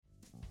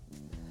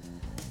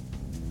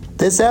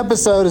This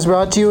episode is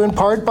brought to you in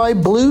part by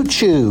Blue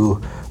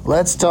Chew.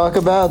 Let's talk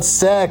about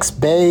sex,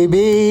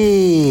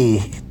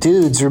 baby.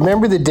 Dudes,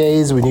 remember the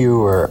days when you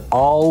were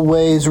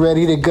always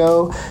ready to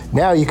go?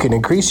 Now you can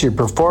increase your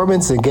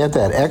performance and get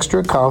that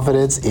extra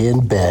confidence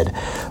in bed.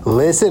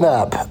 Listen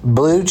up,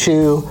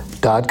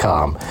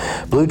 BlueChew.com.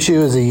 Blue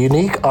Chew is a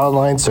unique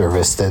online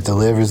service that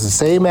delivers the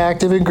same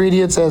active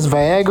ingredients as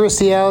Viagra,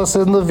 Cialis,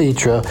 and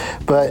Levitra,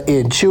 but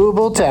in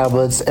chewable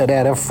tablets and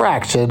at a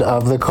fraction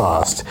of the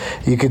cost.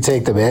 You can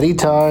take them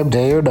anytime,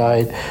 day or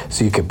night,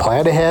 so you can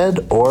plan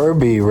ahead or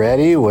be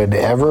ready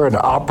whenever an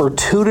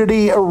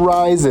opportunity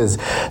arises.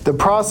 The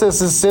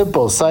process is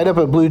simple. Sign up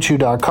at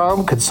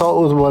BlueChew.com,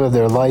 consult with one of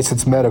their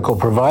licensed medical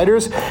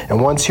providers, and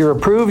once you're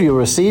approved, you'll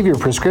receive your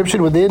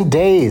prescription within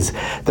days.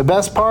 The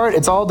best part,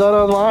 it's all done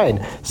online,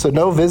 so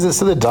no visits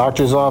to the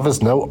doctor's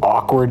office, no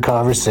awkward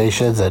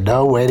conversations, and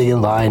no waiting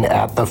in line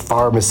at the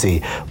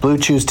pharmacy. Blue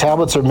Chew's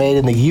tablets are made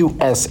in the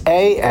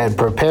USA and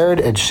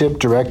prepared and shipped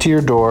direct to your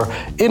door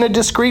in a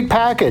discreet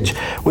package.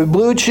 With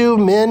Blue Chew,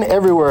 men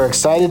everywhere are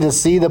excited to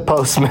see the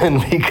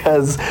postman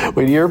because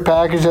when your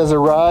package has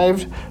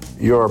arrived,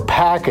 your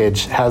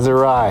package has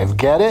arrived.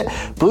 Get it?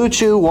 Blue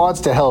Chew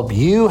wants to help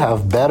you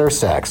have better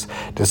sex.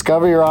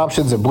 Discover your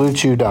options at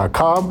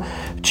BlueChew.com.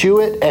 Chew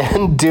it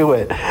and do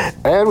it.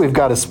 And we've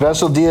got a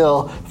special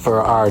deal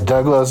for our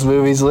Douglas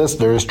Movies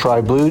listeners.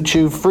 Try Blue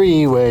Chew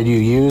free when you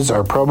use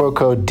our promo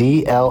code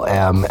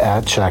DLM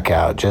at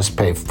checkout. Just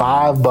pay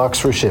 $5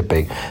 for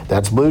shipping.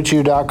 That's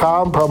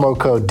BlueChew.com, promo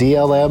code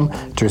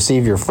DLM to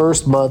receive your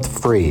first month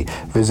free.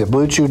 Visit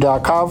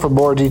BlueChew.com for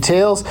more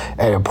details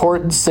and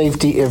important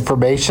safety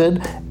information.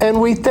 And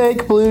we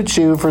thank Blue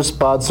Chew for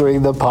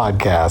sponsoring the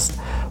podcast.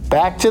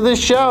 Back to the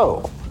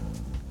show.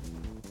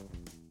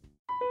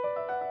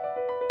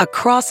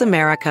 Across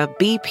America,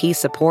 BP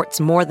supports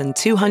more than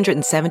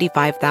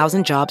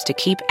 275,000 jobs to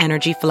keep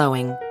energy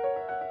flowing.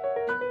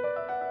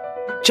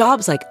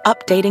 Jobs like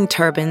updating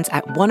turbines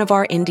at one of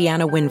our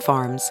Indiana wind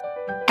farms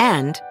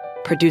and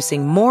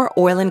producing more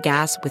oil and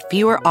gas with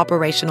fewer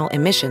operational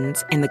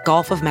emissions in the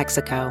Gulf of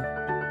Mexico.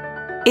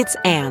 It's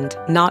and,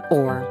 not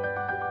or.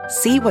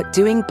 See what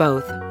doing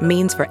both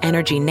means for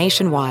energy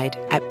nationwide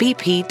at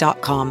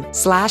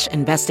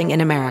bp.com/investing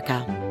in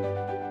America.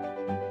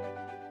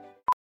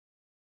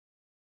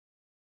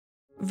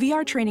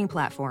 VR training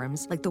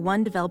platforms, like the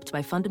one developed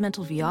by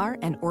Fundamental VR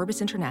and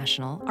Orbis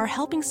International, are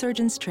helping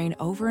surgeons train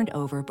over and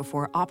over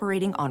before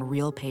operating on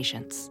real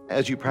patients.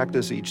 As you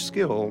practice each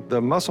skill,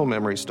 the muscle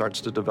memory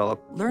starts to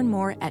develop. Learn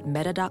more at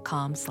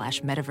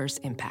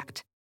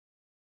meta.com/metaverseimpact.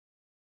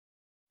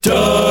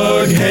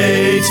 Doug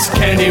hates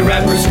candy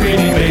wrappers,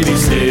 screening baby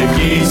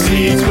sticky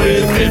seeds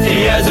with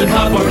 50 as in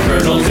popcorn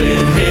kernels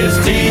in his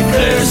teeth.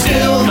 There's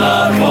still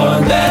not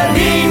one that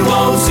he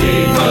won't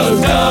see,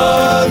 'cause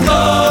Doug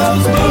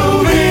loves movies.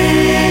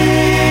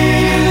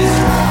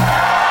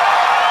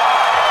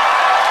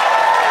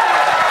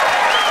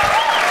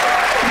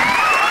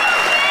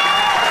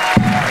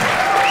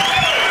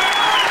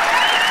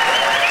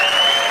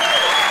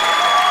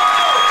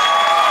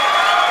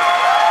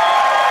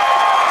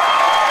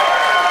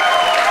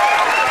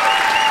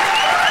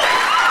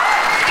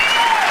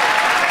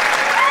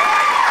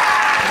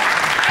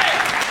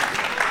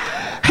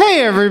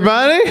 Hey,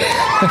 everybody.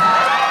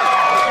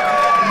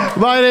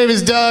 My name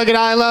is Doug, and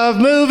I love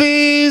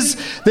movies.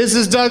 This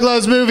is Doug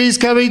Loves Movies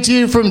coming to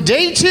you from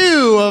day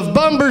 2 of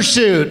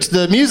Bumbershoot,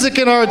 the Music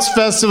and Arts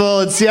Festival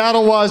in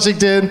Seattle,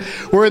 Washington.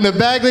 We're in the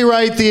Bagley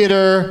Wright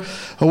Theater,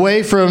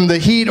 away from the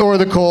heat or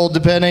the cold,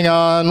 depending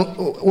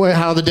on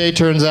how the day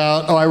turns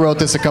out. Oh, I wrote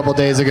this a couple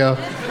days ago.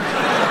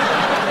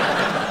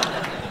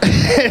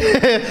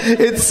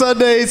 It's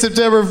Sunday,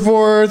 September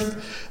 4th.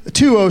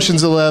 2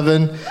 Ocean's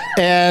 11,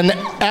 and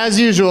as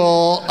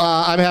usual,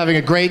 I'm having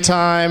a great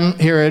time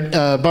here at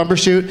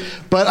Bumbershoot,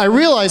 but I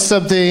realized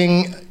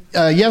something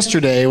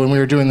yesterday when we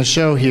were doing the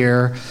show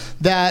here,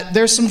 that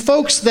there's some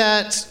folks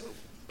that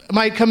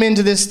might come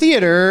into this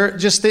theater,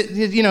 just that,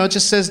 you know, it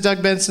just says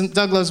Doug Benson,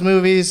 Doug Loves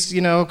Movies,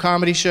 you know,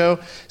 comedy show,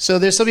 so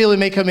there's some people who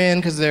may come in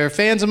because they're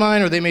fans of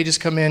mine, or they may just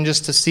come in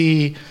just to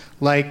see,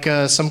 like,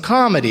 some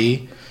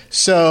comedy.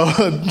 So,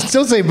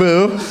 don't say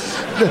boo.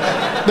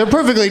 They're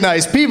perfectly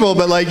nice people,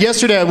 but like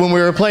yesterday when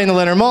we were playing the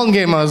Leonard Maltin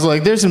game, I was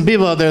like, there's some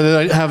people out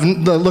there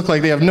that look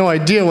like they have no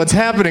idea what's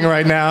happening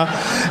right now,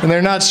 and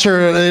they're not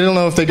sure, they don't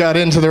know if they got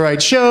into the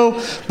right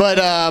show. But,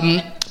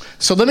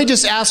 so let me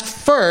just ask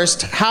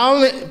first,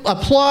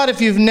 applaud if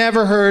you've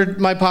never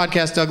heard my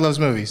podcast, Doug Loves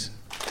Movies.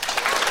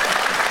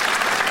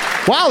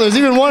 Wow, there's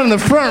even one in the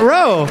front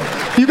row.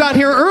 You got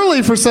here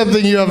early for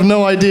something you have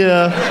no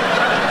idea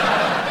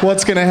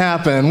what's going to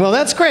happen. Well,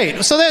 that's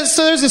great. So there's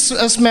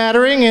a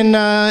smattering, and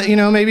you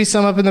know, maybe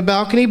some up in the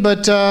balcony.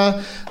 But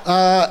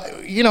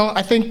you know,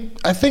 I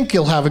think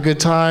you'll have a good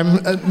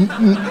time.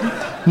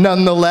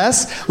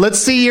 Nonetheless, let's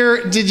see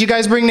your. Did you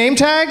guys bring name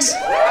tags?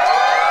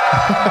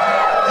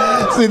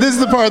 See, this is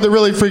the part that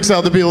really freaks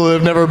out the people that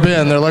have never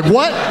been. They're like,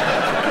 "What?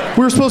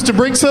 We were supposed to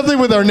bring something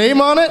with our name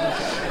on it?"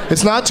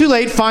 It's not too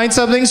late. Find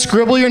something,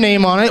 scribble your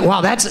name on it.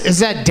 Wow, is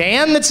that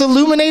Dan that's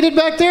illuminated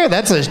back there?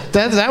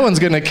 That one's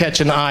going to catch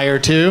an eye or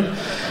two.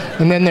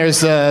 And then there's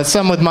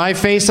some with my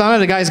face on it.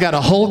 The guy's got a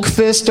Hulk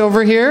fist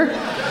over here.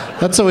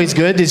 That's always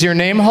good. Is your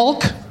name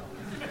Hulk?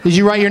 Did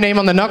you write your name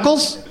on the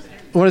knuckles?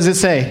 What does it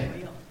say?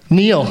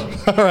 Neil.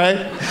 All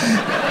right.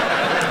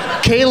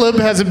 Caleb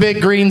has a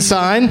big green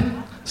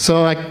sign,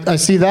 so I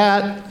see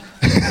that.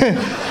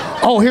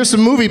 Oh, here's some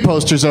movie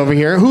posters over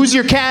here. Who's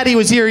Your Caddy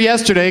was here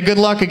yesterday. Good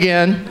luck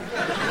again.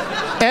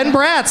 And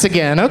Bratz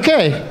again.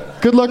 Okay.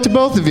 Good luck to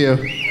both of you.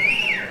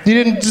 You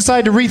didn't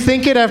decide to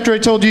rethink it after I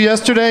told you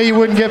yesterday you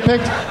wouldn't get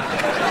picked?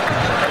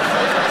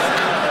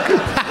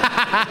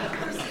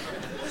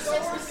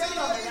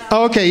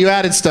 Oh, okay, you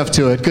added stuff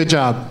to it. Good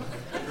job.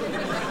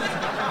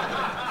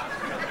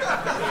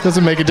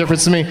 Doesn't make a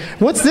difference to me.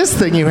 What's this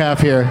thing you have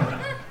here?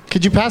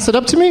 Could you pass it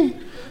up to me?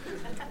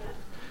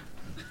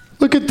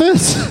 Look at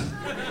this.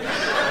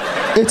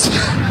 It's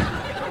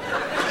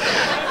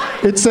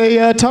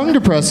a tongue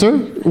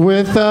depressor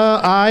with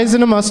eyes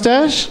and a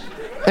mustache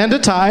and a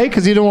tie,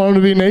 because you don't want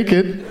him to be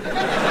naked.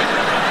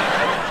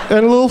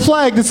 And a little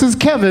flag that says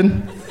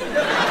Kevin.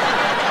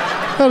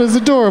 That is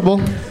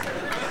adorable.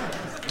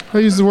 I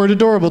use the word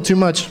adorable too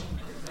much.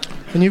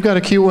 And you've got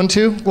a cute one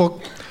too?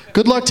 Well,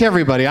 good luck to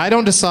everybody. I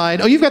don't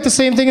decide. Oh, you've got the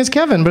same thing as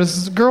Kevin, but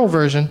it's the girl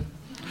version.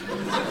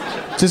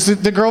 Does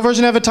the girl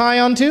version have a tie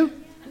on too?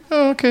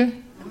 Oh, okay.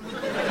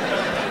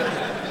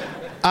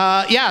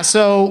 Yeah,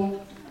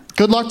 so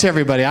good luck to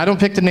everybody. I don't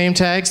pick the name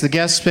tags. The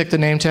guests pick the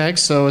name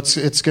tags, so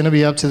it's going to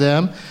be up to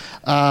them.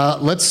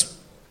 Let's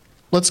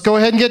go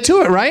ahead and get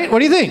to it, right? What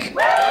do you think?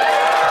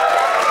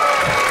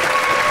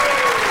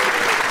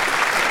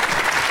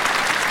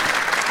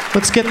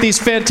 Let's get these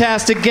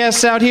fantastic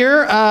guests out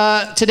here.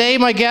 Today,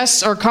 my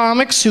guests are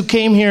comics who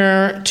came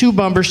here to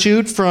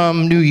Bumbershoot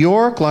from New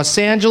York, Los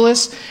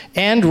Angeles,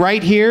 and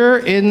right here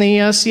in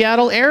the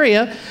Seattle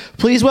area.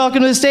 Please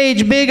welcome to the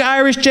stage Big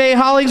Irish J,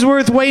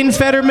 Hollingsworth, Wayne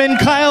Federman,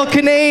 Kyle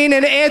Kinane,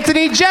 and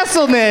Anthony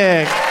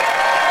Jeselnik.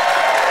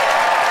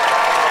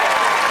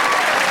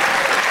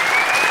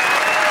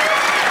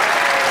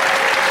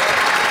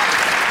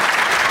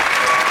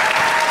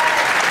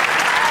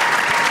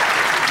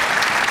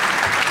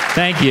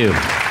 Thank you.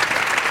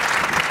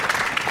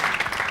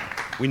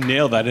 We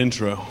nailed that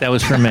intro. That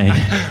was for me.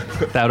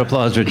 That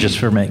applause was just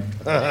for me.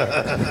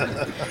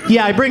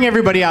 Yeah, I bring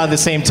everybody out at the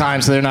same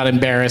time so they're not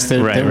embarrassed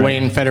that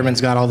Wayne Federman's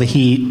got all the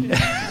heat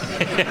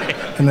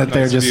and that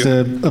they're just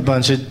a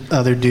bunch of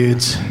other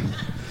dudes.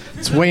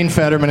 It's Wayne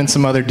Federman and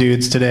some other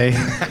dudes today.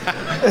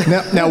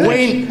 Now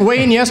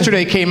Wayne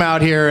yesterday came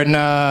out here and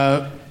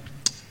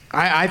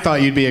I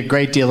thought you'd be a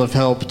great deal of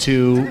help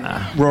to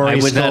Rory I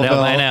would not help,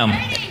 I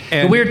know.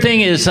 The weird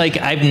thing is, like,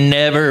 I've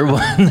never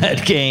won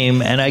that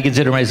game, and I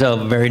consider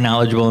myself very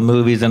knowledgeable in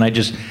movies, and I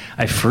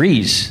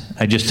freeze.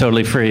 I just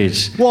totally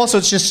freeze. Well, also,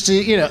 it's just,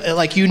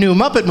 like you knew a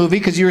Muppet movie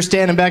because you were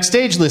standing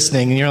backstage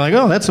listening, and you're like,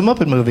 oh, that's a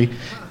Muppet movie.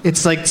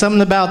 It's like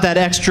something about that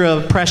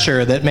extra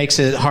pressure that makes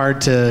it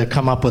hard to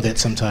come up with it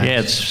sometimes.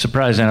 Yeah, it's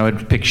surprising I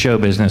would pick show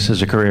business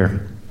as a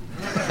career.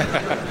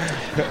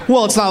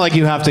 Well, it's not like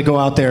you have to go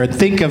out there and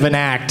think of an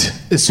act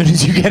as soon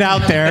as you get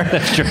out there.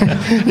 That's true.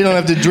 You don't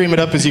have to dream it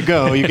up as you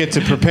go. You get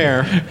to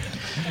prepare.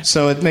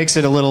 So it makes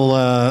it a little...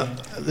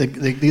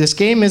 this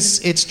game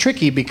it's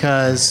tricky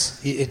because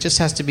it just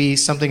has to be...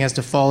 Something has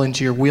to fall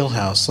into your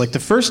wheelhouse. Like the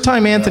first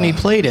time Anthony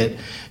played it,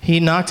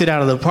 he knocked it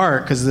out of the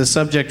park because the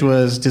subject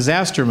was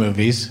disaster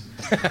movies.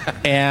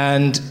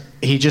 And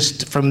he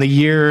just, from the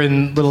year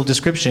and little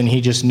description,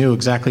 he just knew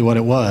exactly what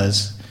it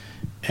was.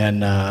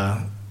 And...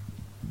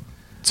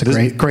 it's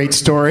a great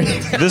story.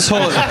 This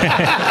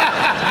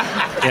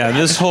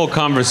whole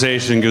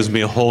conversation gives me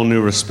a whole new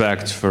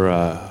respect for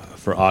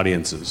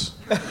audiences.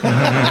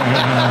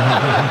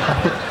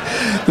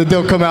 That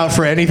they'll come out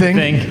for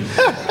anything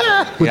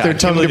with their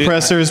tongue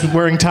depressors,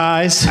 wearing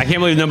ties. I can't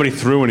believe nobody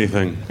threw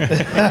anything.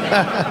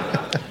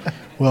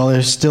 Well,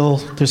 there's still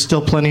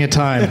plenty of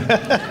time.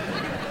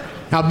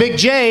 Now, Big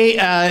J,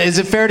 is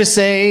it fair to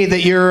say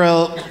that you're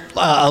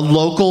a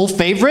local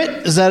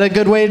favorite? Is that a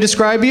good way to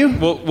describe you?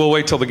 We'll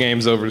wait till the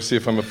game's over to see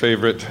if I'm a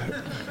favorite.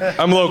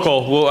 I'm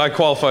local. Well, I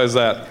qualify as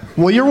that.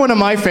 Well, you're one of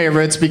my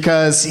favorites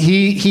because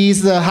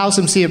he's the house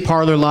MC at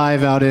Parlor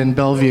Live out in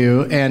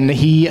Bellevue, and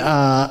he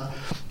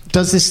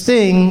does this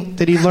thing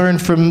that he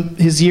learned from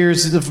his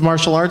years of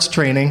martial arts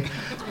training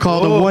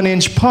called a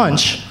 1-inch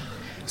punch.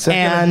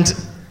 And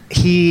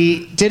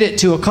he did it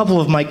to a couple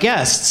of my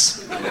guests.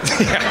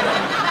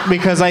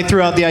 Because I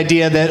threw out the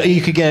idea that you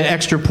could get an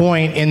extra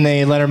point in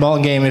the Leonard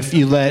Maltin game if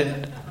you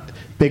let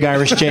Big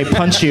Irish J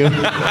punch you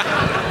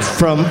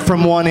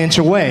from 1 inch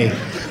away.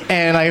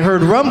 And I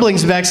heard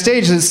rumblings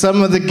backstage that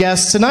some of the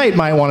guests tonight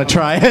might want to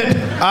try it.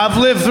 I've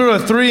lived through a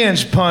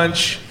 3-inch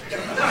punch.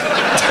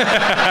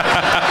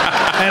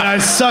 And I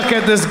suck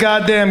at this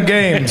goddamn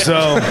game,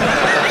 so...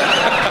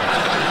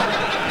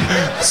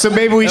 So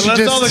maybe we should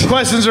Unless all the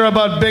questions are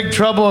about Big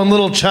Trouble in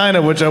Little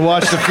China, which I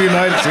watched a few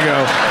nights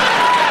ago.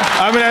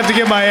 I'm going to have to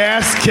get my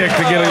ass kicked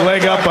to get a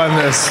leg up on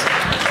this.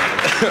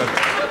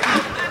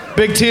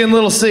 Big T and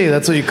Little C.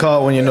 That's what you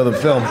call it when you know the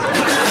film.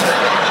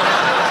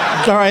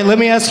 All right, let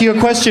me ask you a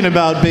question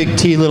about Big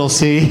T, Little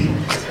C.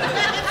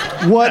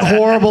 What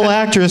horrible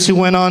actress who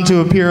went on to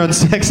appear on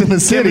Sex and the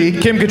City?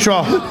 Kim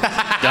Cattrall.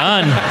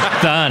 Done.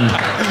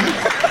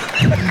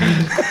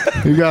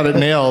 You got it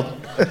nailed.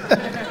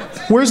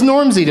 Where's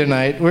Normsy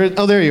tonight?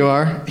 Oh, there you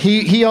are.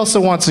 He also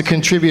wants to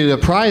contribute a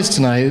prize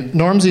tonight.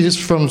 Normsy is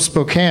from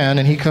Spokane,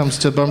 and he comes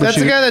to Bumbershoot. That's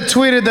the guy that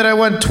tweeted that I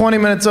went 20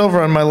 minutes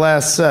over on my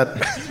last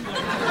set.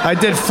 I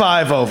did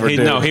 5 over, dude.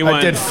 No, he went.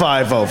 I did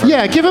 5 over.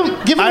 Yeah, give him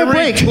a break. I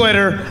read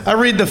Twitter. I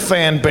read the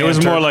fan banter. It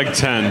was more like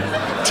 10.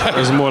 It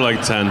was more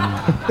like 10.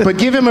 But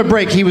give him a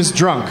break. He was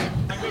drunk.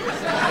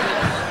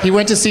 He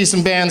went to see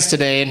some bands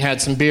today and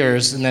had some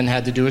beers and then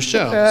had to do a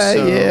show.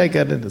 So yeah, I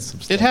got into some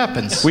stuff. it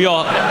happens. We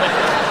all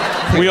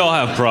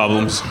have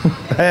problems.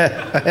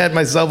 I had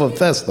myself a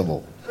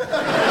festival.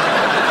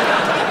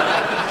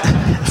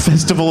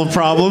 Festival of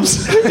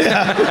problems.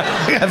 Yeah,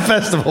 I got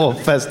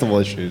festival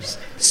issues.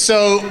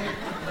 So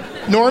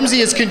Normsy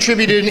has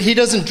contributed. He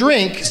doesn't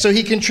drink, so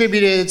he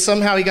contributed.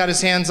 Somehow he got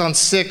his hands on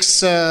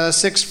 6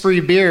 free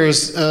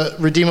beers,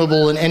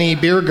 redeemable in any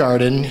beer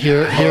garden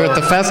here at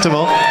the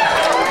festival.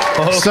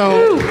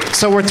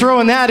 So we're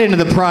throwing that into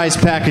the prize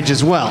package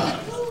as well.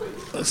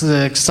 This is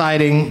an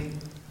exciting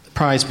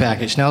prize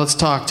package. Now let's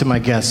talk to my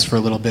guests for a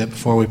little bit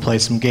before we play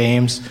some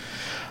games.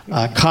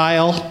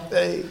 Kyle.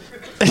 Hey.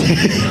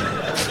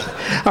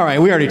 All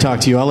right, we already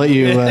talked to you. I'll let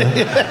you.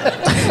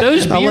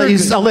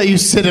 I'll let you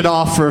sit it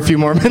off for a few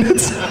more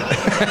minutes. I'm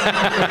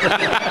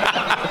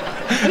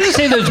going to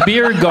say those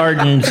beer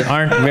gardens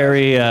aren't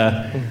very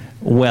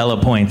well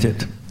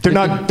appointed.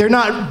 They're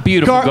not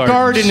beautiful gardens.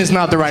 Garden is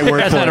not the right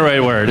word. That's for not the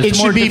right word. It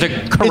should be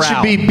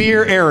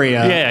beer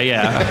area.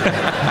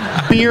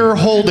 Yeah. Beer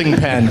holding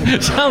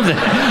pen. Something.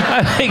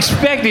 I'm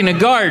expecting a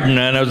garden,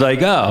 and I was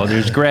like, oh,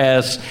 there's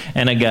grass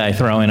and a guy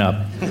throwing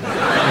up.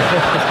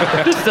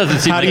 This doesn't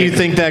seem. How do you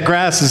think that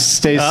grass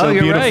stays so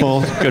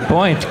beautiful?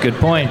 Right. Good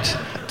point.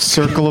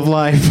 Circle of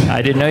life.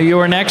 I didn't know you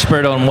were an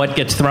expert on what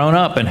gets thrown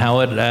up and how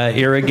it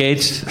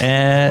irrigates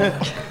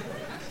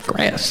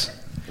grass.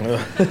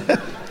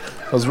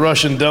 Those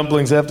Russian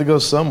dumplings have to go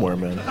somewhere,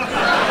 man.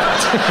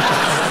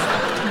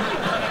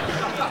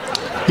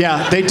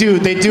 Yeah, they do.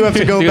 They do have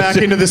to go back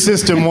into the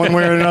system one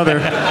way or another.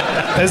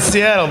 That's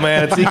Seattle,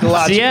 man. It's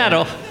ecological.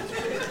 Seattle.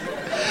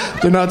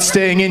 They're not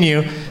staying in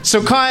you.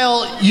 So,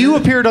 Kyle, you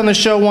appeared on the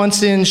show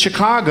once in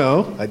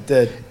Chicago. I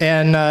did.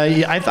 And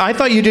I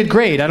thought you did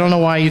great. I don't know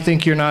why you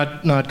think you're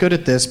not good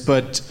at this,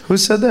 but... Who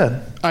said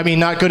that? I mean,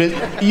 not good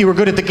at... You were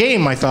good at the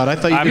game, I thought. I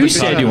thought you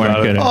said you weren't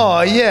good at it.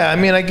 Oh, yeah. I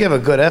mean, I give a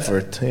good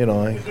effort. You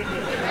know,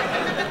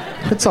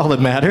 That's all that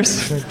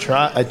matters.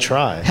 I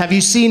try. Have you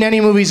seen any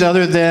movies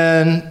other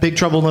than Big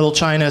Trouble in Little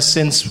China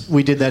since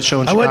we did that show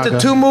in Chicago? I went to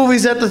 2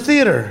 movies at the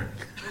theater.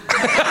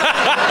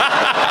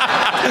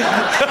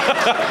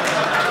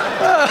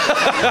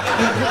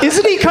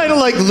 Isn't he kind of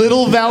like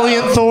little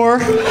Valiant Thor?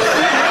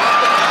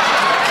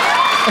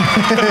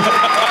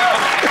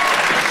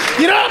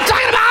 You know what I'm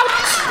talking about?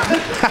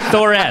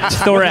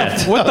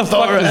 Thorette. What the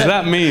fuck does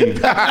that mean?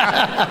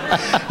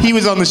 He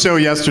was on the show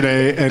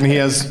yesterday, and he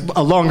has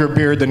a longer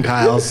beard than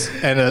Kyle's,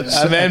 and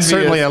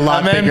certainly a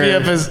lot bigger.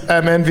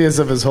 I'm envious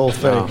of his whole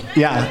thing. Oh.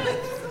 Yeah.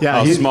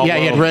 Yeah,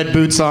 he had red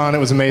boots on. It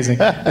was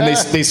amazing. And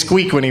they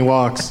squeak when he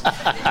walks,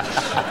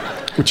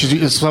 which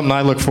is something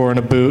I look for in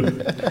a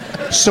boot.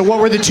 So what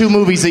were the 2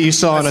 movies that you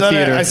saw in a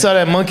theater? I saw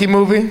that monkey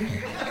movie.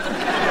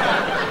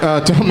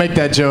 Don't make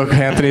that joke,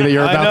 Anthony, that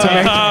you're about to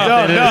make.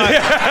 No.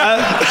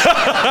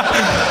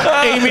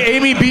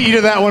 Amy beat you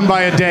to that one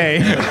by a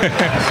day.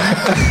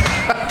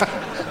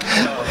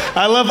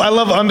 I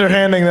love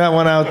underhanding that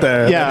one out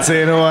there. Yeah.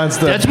 Seeing who wants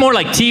to. That's more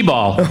like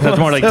T-ball.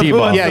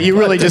 Yeah, you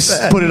really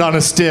just put it on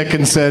a stick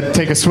and said,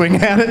 take a swing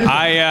at it.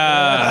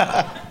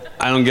 I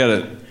don't get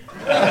it.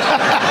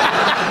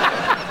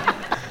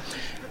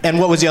 And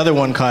what was the other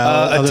one,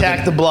 Kyle?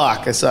 Attack the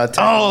Block. I saw Attack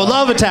the Block.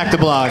 Love Attack the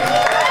Block.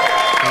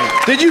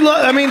 Did you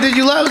love?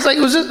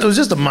 It was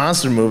just a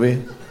monster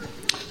movie.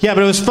 Yeah,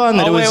 but it was fun.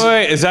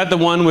 Wait. Is that the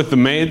one with the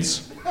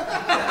maids?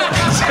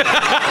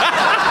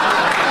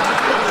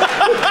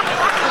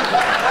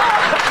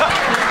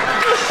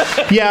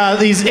 Yeah,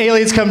 these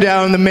aliens come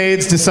down and the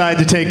maids decide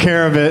to take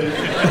care of it.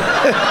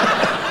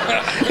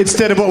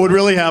 Instead of what would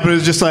really happen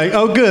is just like,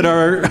 oh good,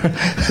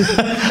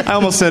 I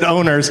almost said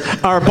owners,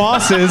 our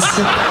bosses.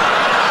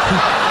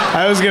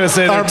 I was gonna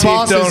say our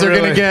bosses are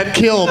gonna get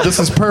killed. This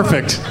is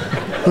perfect.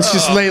 Let's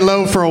just lay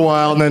low for a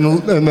while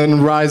and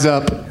then rise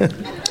up.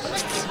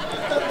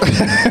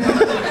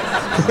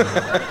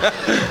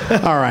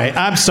 All right,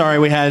 I'm sorry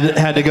we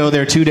had to go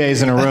there 2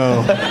 days in a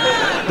row.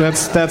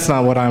 That's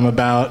not what I'm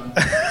about.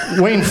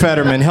 Wayne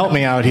Federman, help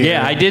me out here.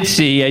 Yeah, I did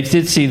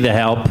see The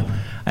Help,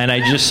 and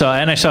I saw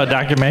a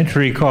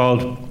documentary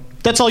called.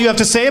 That's all you have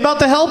to say about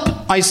The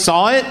Help? I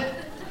saw it.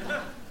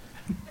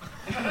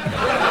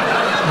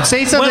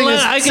 Say something.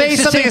 Say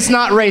something that's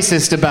not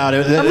racist about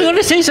it. I'm going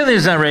to say something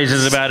that's not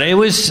racist about it. It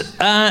was.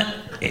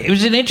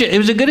 it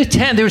was a good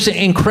attempt. There was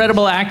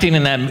incredible acting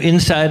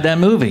inside that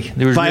movie.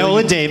 There was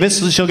Viola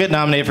Davis, she'll get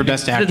nominated for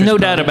Best Actress. No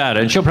doubt about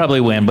it. And she'll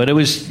probably win. But it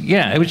was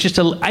just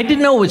I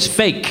didn't know it was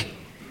fake.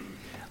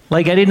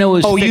 Like, I didn't know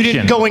it was fiction. You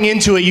didn't, going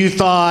into it, you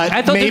thought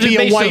maybe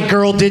a white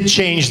girl did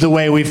change the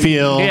way we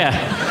feel. Yeah.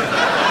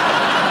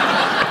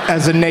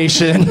 As a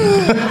nation.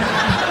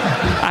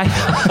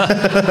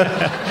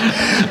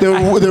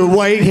 the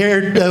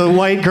white-haired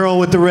white girl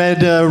with the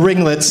red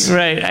ringlets.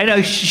 Right. I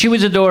know. She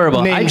was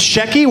adorable. Named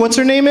Shecky? What's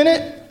her name in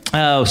it?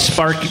 Oh,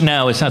 Sparky.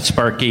 No, it's not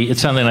Sparky.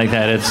 It's something like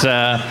that. It's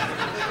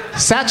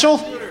Satchel?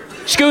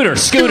 Scooter.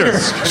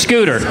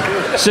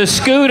 So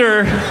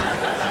Scooter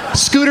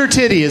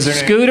Titty is her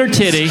name. Scooter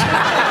Titty,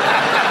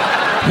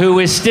 who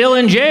is still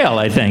in jail,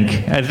 I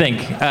think.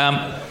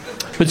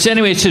 But so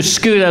anyway, so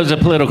Scooter, that was a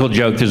political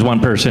joke. There's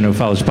one person who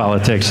follows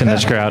politics in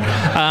this crowd.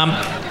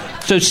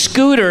 So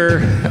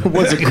Scooter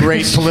was a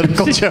great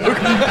political joke.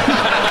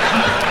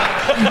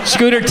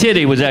 Scooter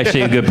Titty was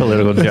actually a good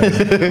political joke.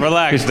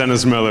 Relax,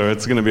 Dennis Miller.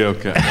 It's going to be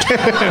okay.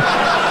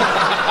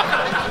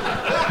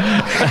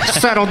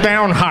 Settle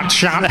down,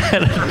 hotshot.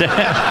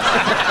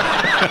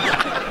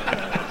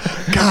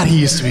 God, he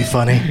used to be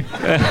funny.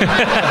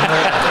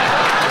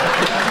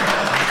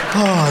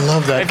 Oh, I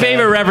love that. My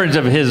favorite reference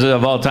of his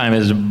of all time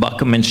is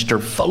Buckminster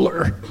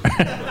Fuller.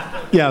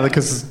 Yeah,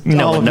 because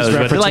no one knows.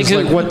 What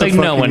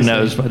no one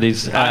knows what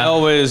he's. I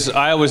always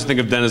think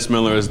of Dennis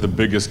Miller as the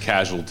biggest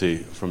casualty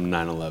from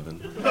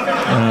 9/11.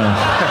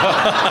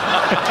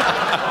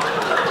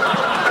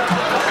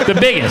 The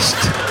biggest,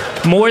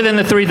 more than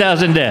the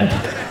 3,000 dead.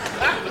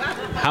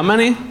 How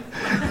many?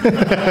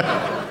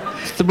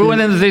 More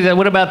than the 3,000.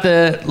 What about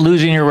the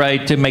losing your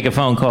right to make a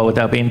phone call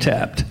without being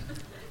tapped?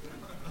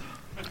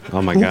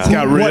 Oh my God! It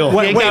got real.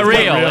 It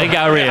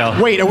got real.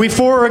 Wait, are we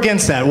for or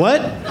against that?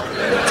 What?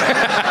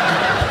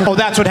 Oh,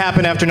 that's what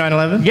happened after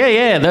 9/11?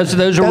 Yeah.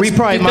 Those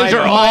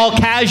are all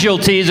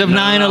casualties of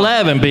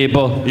 9/11,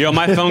 people. Yo,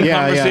 my phone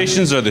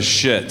conversations are the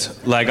shit.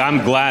 Like,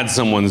 I'm glad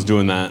someone's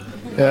doing that.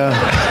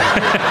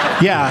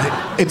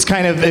 Yeah,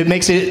 it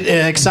makes it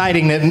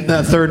exciting that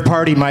a third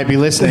party might be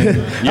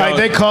listening.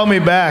 They call me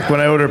back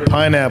when I order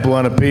pineapple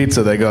on a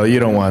pizza. They go, "You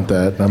don't want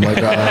that." And I'm like,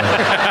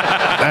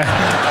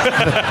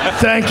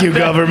 thank you,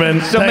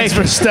 government. Thanks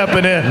for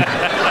stepping in.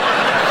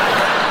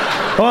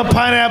 I want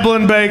pineapple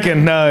and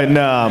bacon.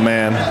 No,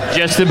 man.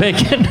 Just the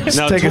bacon?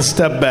 Just take a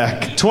step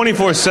back.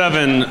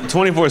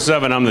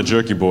 24/7, I'm the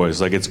Jerky Boys.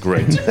 Like, it's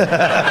great.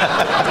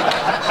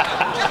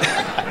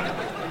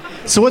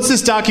 So what's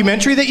this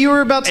documentary that you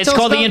were about to tell us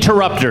about? It's called The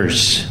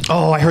Interrupters.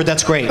 Oh, I heard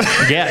that's great.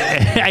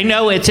 Yeah, I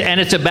know.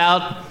 It's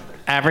about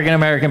African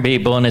American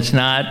people, and it's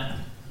not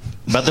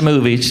about the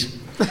movies.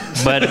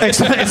 But it's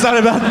not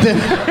about them.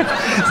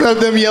 It's not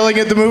them yelling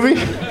at the movie.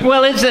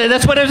 Well,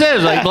 that's what it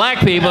is. Like, black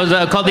people,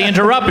 it's called The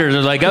Interrupters.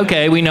 It's like,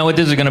 okay, we know what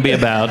this is going to be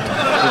about.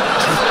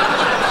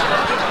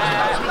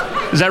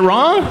 Is that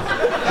wrong?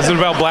 Is it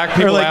about black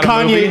people like at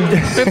Kanye? a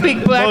movie?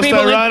 The most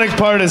ironic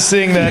part is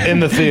seeing that in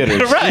the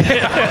theaters. Right.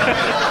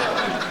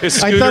 Is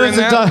Scooter in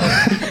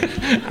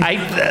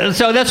that?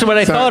 So that's what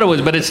I thought it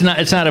was, but it's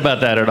not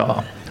about that at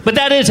all. But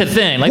that is a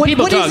thing. Like,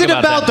 people talk about that. What is it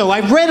about, though?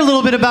 I've read a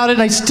little bit about it,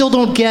 and I still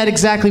don't get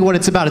exactly what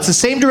it's about. It's the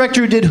same director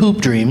who did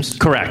Hoop Dreams.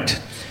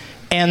 Correct.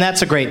 And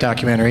that's a great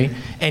documentary.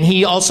 And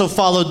he also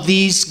followed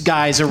these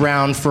guys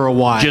around for a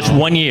while. Just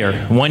 1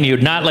 year. 1 year.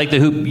 Not like the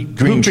Hoop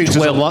Dreams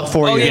 12.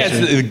 4 years. Oh, yeah,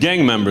 it's the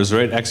gang members,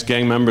 right?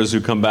 Ex-gang members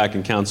who come back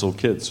and counsel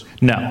kids.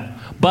 No.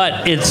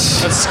 But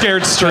it's... That's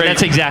Scared Straight.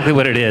 That's exactly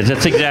what it is.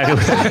 That's exactly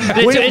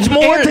what it's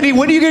more... Anthony,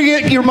 when are you going to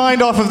get your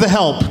mind off of The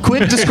Help?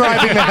 Quit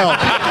describing The Help.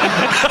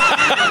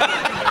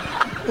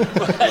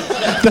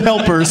 The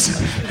Helpers.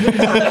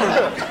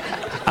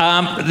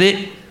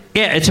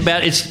 It's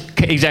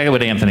exactly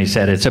what Anthony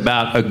said. It's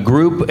about a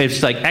group,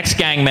 it's like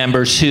ex-gang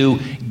members who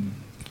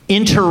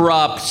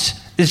interrupt.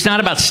 It's not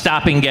about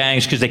stopping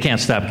gangs because they can't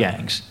stop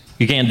gangs.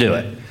 You can't do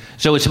it.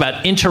 So it's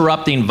about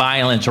interrupting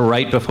violence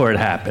right before it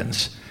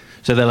happens.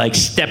 So they like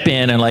step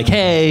in and like,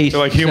 hey. They're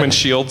like human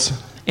shields.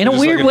 In a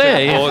weird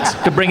way,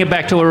 to bring it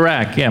back to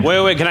Iraq. Yeah.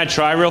 Wait, can I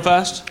try real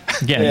fast?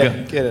 Yeah,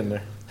 go. Get in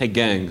there. Hey,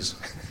 gangs.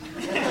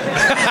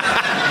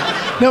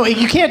 No,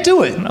 you can't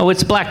do it. Oh,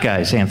 it's black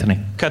guys, Anthony.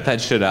 Cut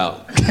that shit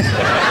out.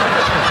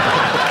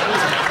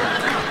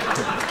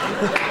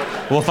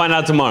 We'll find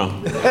out tomorrow.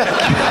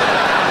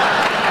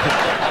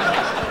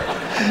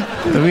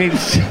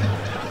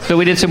 So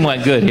we did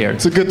somewhat good here.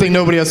 It's a good thing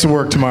nobody has to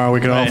work tomorrow.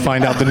 We can all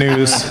find out the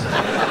news.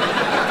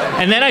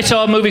 And then I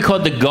saw a movie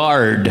called The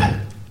Guard.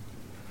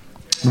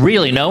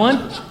 Really, no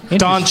one?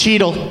 Don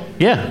Cheadle.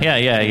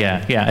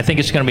 Yeah. I think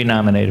it's going to be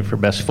nominated for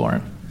Best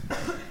Foreign.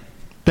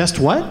 Best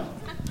what?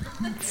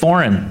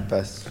 Foreign.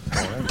 Best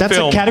foreign. That's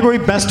Film. a category,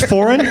 Best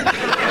Foreign?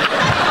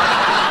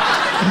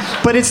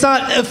 But it's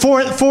not,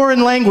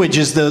 foreign language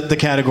is the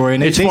category.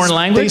 And it's foreign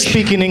language? They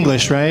speak in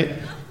English, right?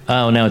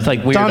 Oh, no, it's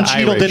like weird Don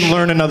Cheadle Irish. didn't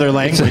learn another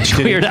language, It's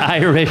like weird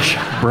Irish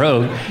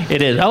brogue.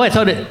 It is. Oh, I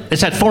thought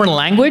is that foreign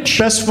language?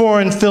 Best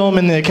foreign film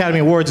in the Academy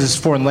Awards is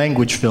foreign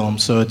language film.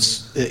 So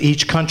it's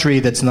each country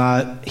that's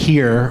not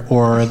here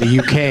or the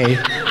UK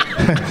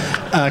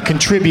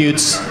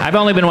contributes. I've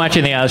only been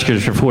watching the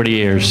Oscars for 40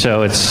 years,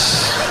 so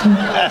it's...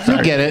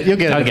 You'll get it. You'll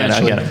get it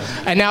eventually. I'll get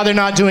it. And now they're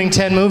not doing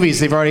 10 movies.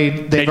 They've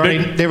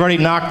already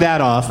knocked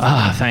that off.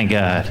 Ah, thank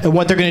God. And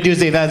what they're going to do is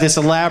they've had this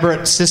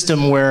elaborate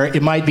system where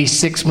it might be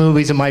 6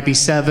 movies, it might be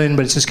 7,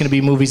 but it's just going to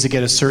be movies that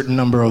get a certain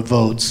number of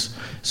votes.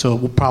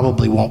 So it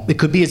probably won't. It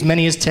could be as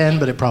many as 10,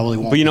 but it probably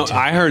won't. But you know, be 10.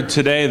 I heard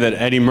today that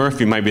Eddie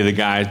Murphy might be the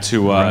guy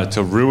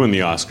to ruin the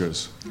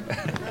Oscars.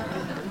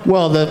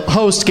 Well, the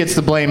host gets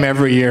the blame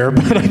every year,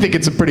 but I think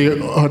it's a pretty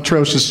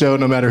atrocious show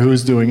no matter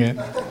who's doing it.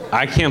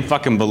 I can't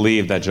fucking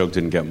believe that joke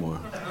didn't get more.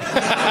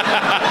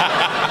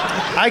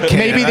 I can't.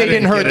 Maybe they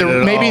didn't hurt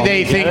the. Maybe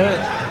they think.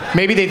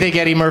 Maybe they think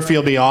Eddie Murphy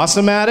will be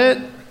awesome at it.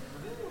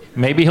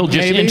 Maybe he'll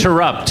just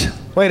interrupt.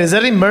 Wait, is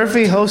Eddie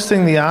Murphy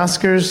hosting the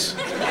Oscars?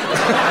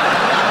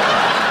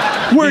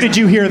 Where did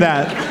you hear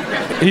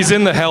that? He's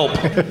in The Help.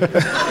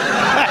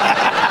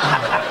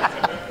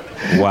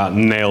 Wow,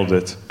 nailed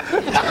it.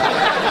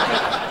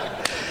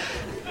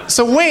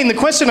 So Wayne, the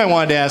question I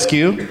wanted to ask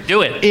you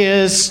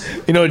is,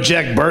 you know what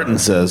Jack Burton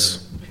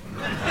says?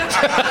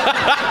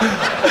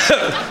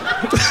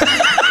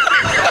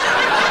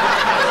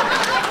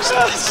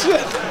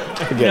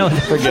 Forget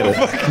it.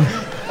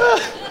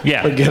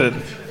 Yeah. Forget it.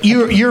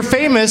 You're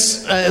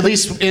famous, at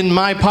least in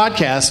my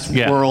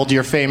podcast world,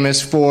 you're famous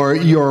for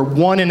your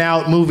one and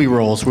out movie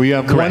roles where you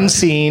have one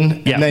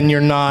scene and then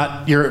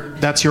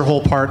that's your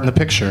whole part in the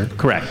picture.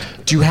 Correct.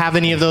 Do you have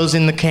any of those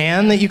in the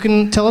can that you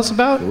can tell us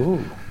about?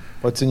 Ooh.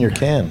 What's in your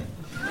can?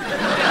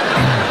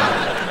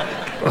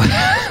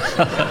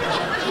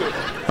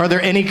 Are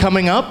there any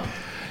coming up?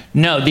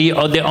 No,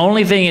 the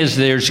only thing is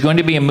there's going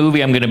to be a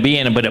movie I'm going to be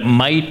in, but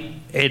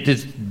it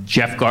is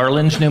Jeff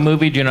Garland's new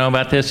movie. Do you know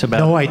about this?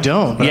 No, I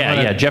don't.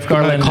 Yeah. Jeff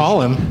Garland.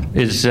 Call him.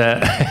 It's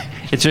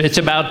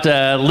about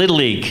Little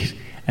League,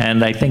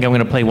 and I think I'm going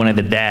to play one of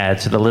the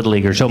dads of the Little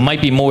Leaguers. So it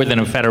might be more than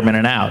a Federman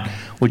and Out,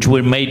 which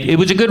would make it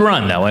was a good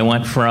run though. I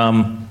went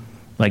from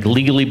like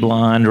Legally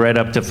Blonde right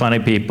up to Funny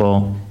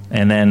People,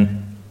 and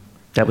then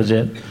that was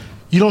it.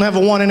 You don't have a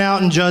one and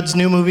out in Judd's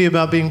new movie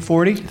about being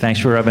 40?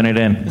 Thanks for rubbing it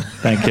in.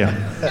 Thank you.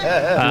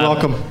 You're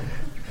welcome.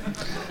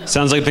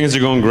 Sounds like things are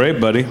going great,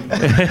 buddy.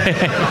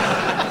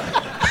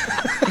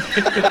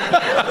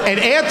 And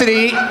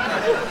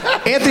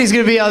Anthony's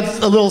going to be on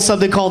a little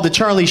something called the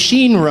Charlie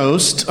Sheen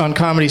Roast on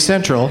Comedy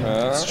Central.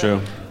 That's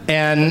true.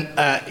 And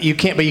you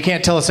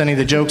can't tell us any of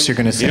the jokes you're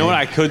going to say. You know what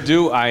I could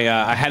do?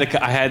 I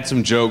had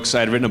some jokes. I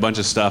had written a bunch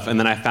of stuff, and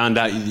then I found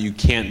out you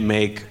can't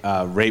make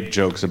rape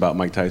jokes about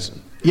Mike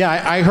Tyson. Yeah,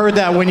 I heard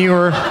that when you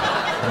were.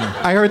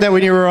 I heard that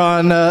when you were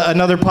on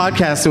another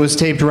podcast that was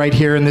taped right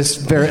here on this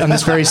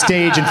very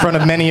stage in front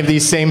of many of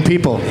these same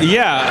people.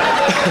 Yeah.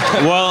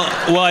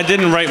 Well, I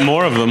didn't write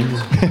more of them.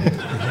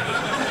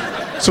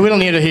 So we don't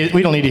need to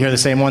hear the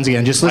same ones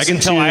again. Just listen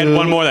to I had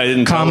one more that I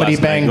didn't tell Comedy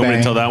last Bang night. You want me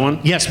Bang. to tell that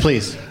one? Yes,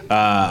 please.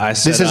 I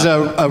said, this is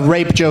a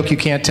rape joke you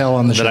can't tell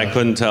on the show. That I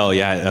couldn't tell.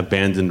 Yeah,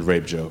 abandoned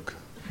rape joke.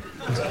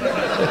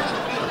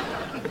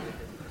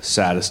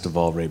 Saddest of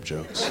all rape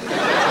jokes.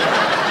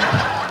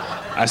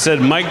 I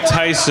said Mike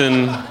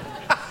Tyson.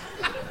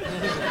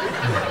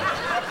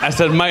 I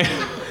said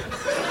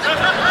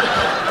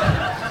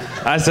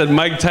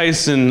Mike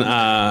Tyson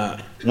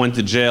went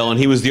to jail, and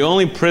he was the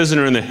only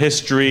prisoner in the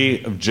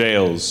history of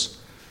jails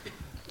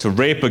to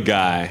rape a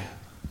guy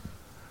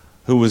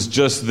who was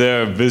just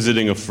there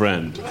visiting a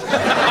friend.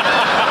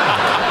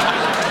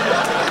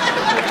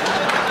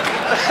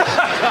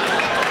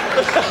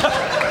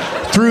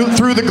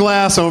 Through the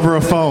glass over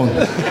a phone.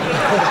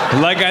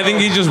 Like, I think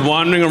he's just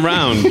wandering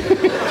around.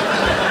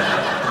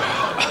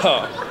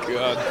 Oh,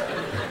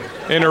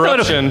 God.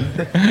 Interruption.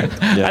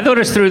 I thought it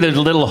was through the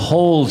little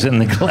holes in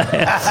the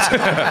glass.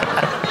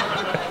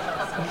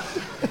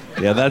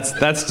 Yeah,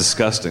 that's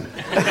disgusting.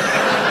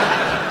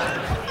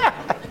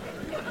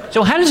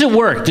 So how does it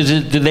work?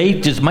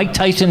 Does Mike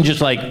Tyson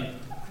just like,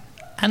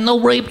 and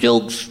no rape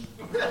jokes?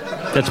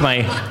 That's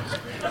my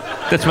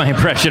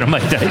impression of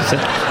Mike Tyson.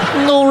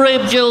 No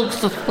rape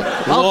jokes.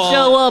 I'll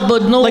show up,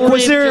 but no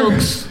rape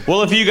jokes.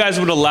 Well, if you guys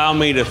would allow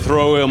me to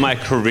throw away my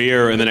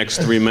career in the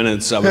next 3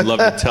 minutes, I would love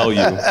to tell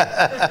you,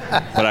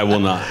 but I will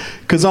not.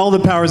 Because all the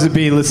powers that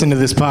be listen to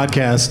this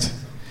podcast.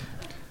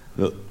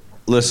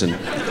 Listen,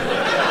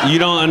 you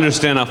don't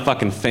understand how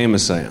fucking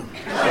famous I am.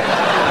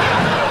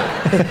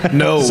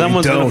 No,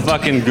 Someone's we don't. gonna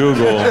fucking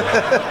Google.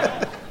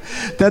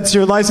 That's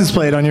your license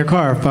plate on your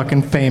car,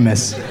 fucking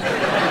famous.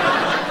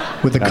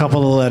 With a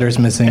couple of letters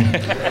missing.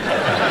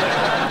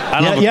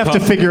 You have to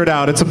figure it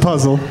out. It's a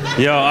puzzle.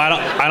 Yo,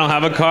 I don't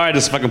have a car. I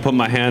just fucking put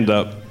my hand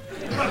up.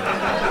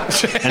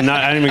 And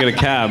I didn't even get a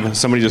cab.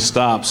 Somebody just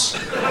stops.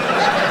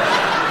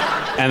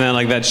 And then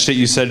like that shit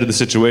you said to the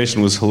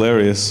situation was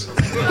hilarious.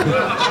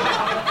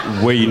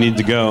 Where you need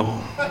to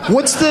go.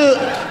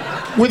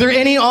 Were there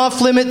any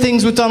off-limit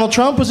things with Donald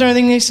Trump? Was there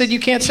anything they said you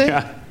can't say?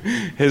 Yeah.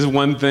 His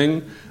one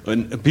thing,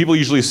 and people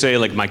usually say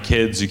like my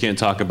kids you can't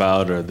talk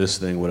about, or this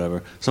thing,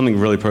 whatever. Something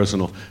really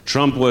personal.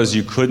 Trump was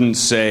you couldn't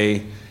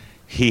say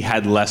he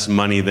had less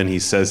money than he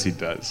says he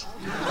does.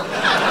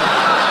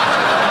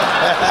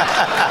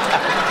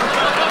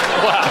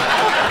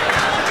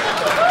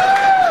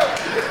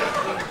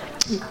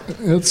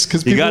 That's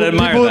because You people, gotta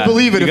admire people would that.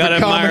 believe it. You if gotta a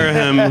comic-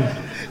 admire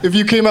him. If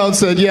you came out and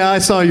said, "Yeah, I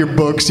saw your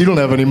books. You don't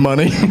have any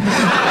money,"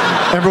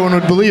 everyone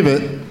would believe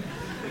it.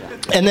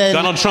 And then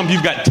Donald Trump,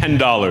 you've got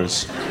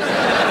 $10.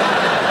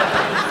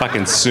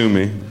 Fucking sue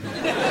me.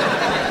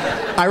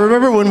 I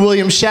remember when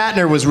William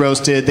Shatner was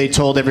roasted, they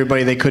told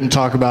everybody they couldn't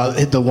talk about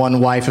the one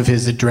wife of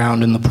his that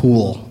drowned in the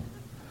pool.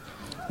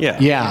 Yeah.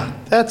 Yeah.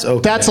 That's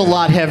okay. That's a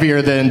lot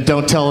heavier than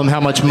don't tell them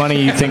how much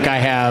money you think I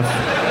have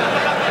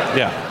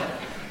Yeah.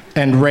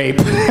 and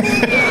rape.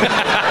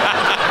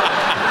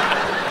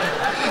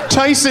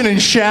 Tyson and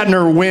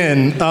Shatner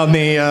win on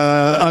the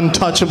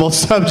untouchable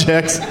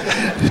subjects.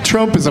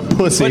 Trump is a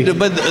pussy.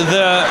 But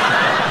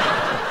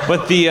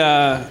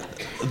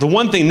the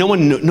one thing no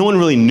one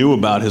really knew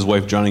about his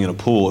wife drowning in a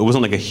pool. It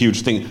wasn't like a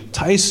huge thing.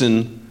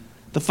 Tyson,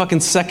 the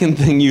fucking second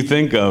thing you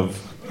think of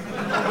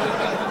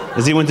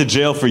is he went to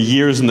jail for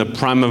years in the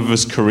prime of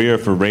his career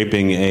for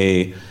raping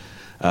a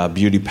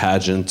beauty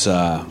pageant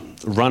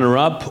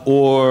runner-up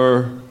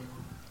or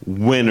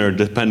winner,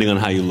 depending on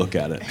how you look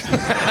at it.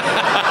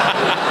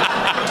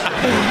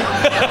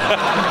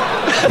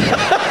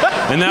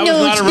 And that was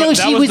not a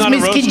roast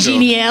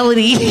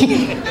Congeniality.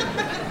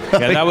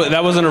 Yeah,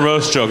 that wasn't a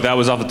roast joke. That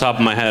was off the top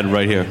of my head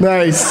right here.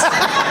 Nice.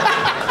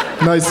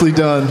 Nicely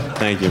done.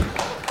 Thank you.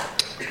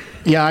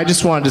 Yeah, I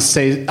just wanted to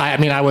say, I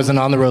mean, I wasn't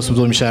on the roast with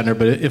William Shatner,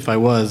 but if I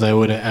was, I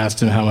would have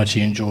asked him how much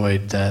he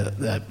enjoyed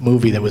that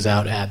movie that was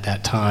out at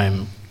that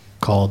time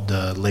called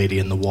Lady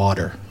in the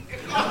Water.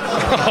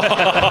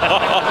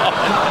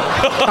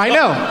 I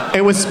know.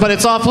 But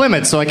it's off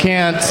limits, so I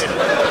can't.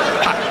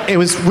 It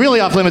was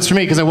really off limits for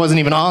me because I wasn't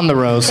even on the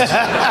roast.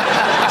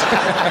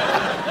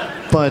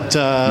 But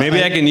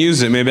maybe I can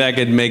use it. Maybe I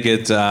could make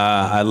it.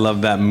 I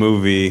love that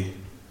movie.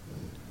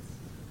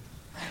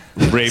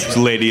 Raped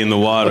lady in the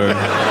water.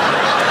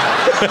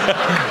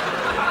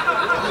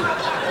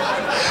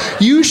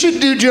 You should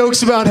do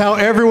jokes about how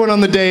everyone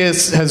on the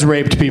dais has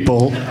raped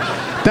people.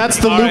 That's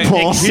the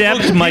loophole.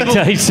 Except Mike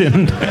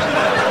Tyson.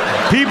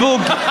 People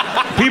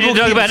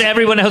talk about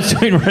everyone else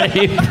doing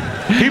rape.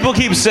 People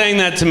keep saying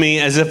that to me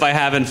as if I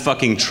haven't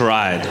fucking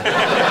tried.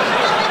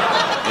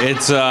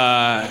 It's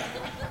a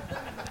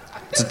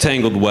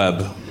tangled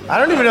web. I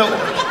don't even know.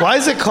 Why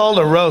is it called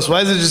a roast?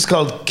 Why is it just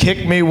called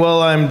Kick Me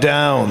While I'm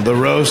Down, the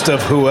roast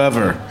of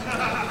whoever?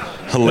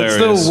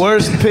 Hilarious. It's the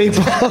worst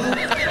people.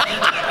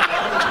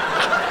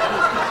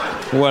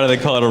 Why do they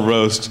call it a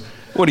roast?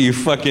 What are you,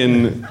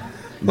 fucking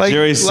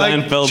Jerry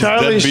Seinfeld's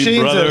Charlie deadbeat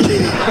Sheen's brother?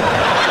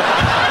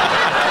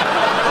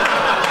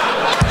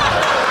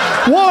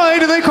 Why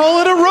do they call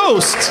it a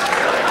roast?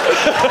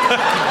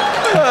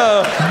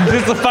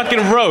 It's a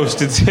fucking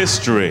roast. It's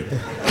history.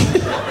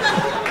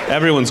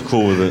 Everyone's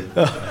cool with it.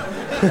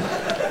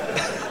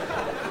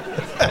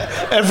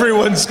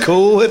 Everyone's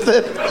cool with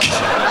it?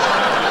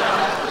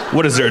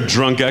 What is there, a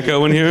drunk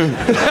echo in here?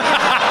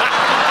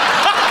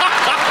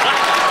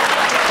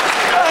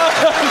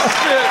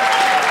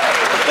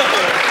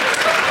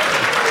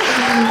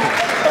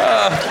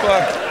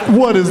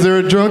 What, is there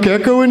a drunk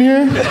echo in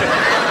here?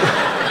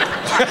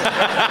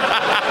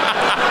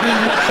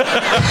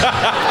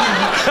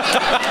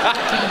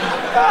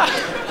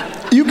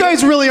 You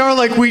guys really are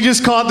like, we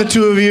just caught the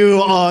two of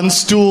you on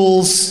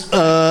stools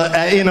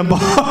in a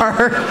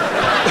bar.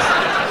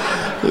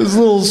 It was a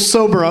little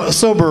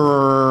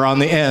soberer on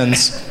the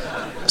ends.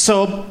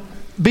 So,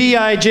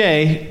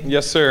 B.I.J.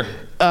 Yes, sir.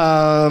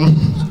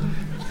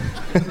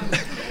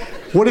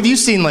 What have you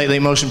seen lately,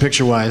 motion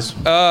picture-wise?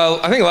 I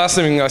think the last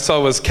thing I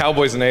saw was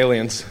Cowboys and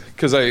Aliens,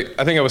 because I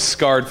think I was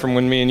scarred from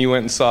when me and you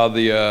went and saw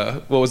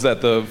the, what was that,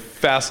 the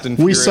Fast and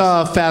Furious? We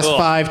saw Fast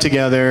 5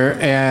 together,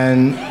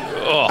 and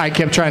I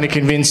kept trying to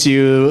convince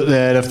you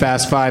that a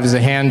Fast 5 is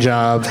a hand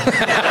job.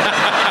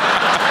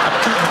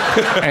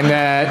 And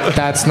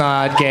that's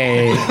not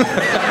gay.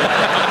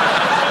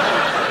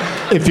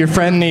 If your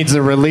friend needs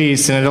a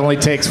release and it only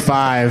takes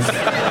 5.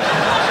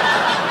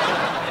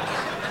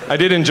 I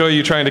did enjoy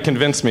you trying to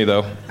convince me,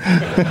 though.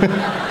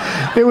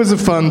 It was a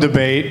fun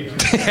debate.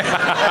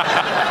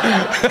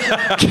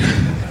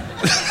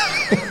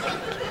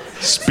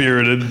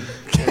 Spirited.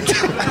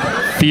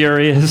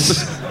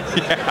 Furious.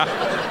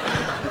 Yeah.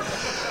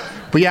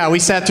 But yeah, we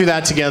sat through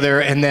that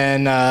together, and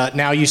then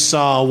now you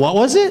saw, what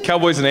was it?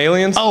 Cowboys and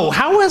Aliens. Oh,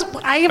 how was?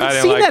 I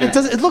haven't seen that.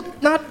 It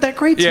looked not that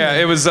great to me. Yeah,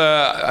 it was.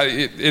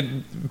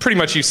 It pretty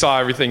much you saw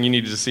everything you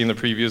needed to see in the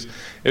previews.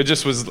 It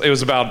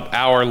was about an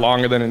hour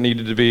longer than it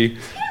needed to be.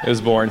 It was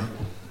boring.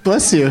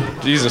 Bless you.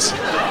 Jesus.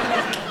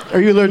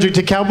 Are you allergic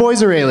to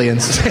cowboys or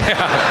aliens?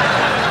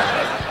 Yeah.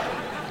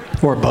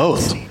 Or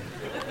both.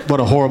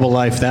 What a horrible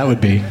life that would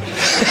be.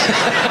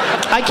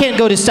 I can't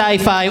go to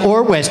sci-fi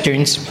or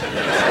westerns.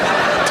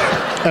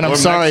 And I'm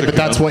sorry, but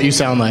that's what you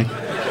sound like.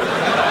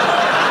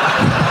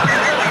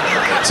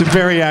 It's a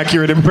very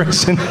accurate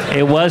impression.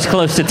 It was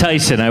close to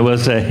Tyson, I will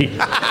say.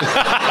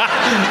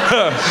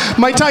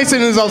 Mike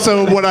Tyson is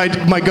also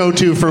my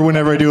go-to for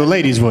whenever I do a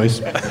lady's voice.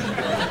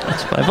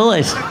 That's my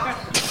voice.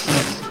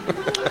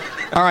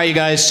 All right, you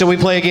guys, shall we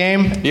play a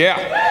game? Yeah.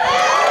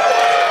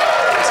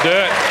 Let's do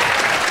it.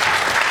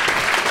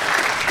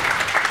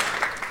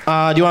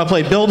 Do you want to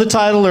play Build a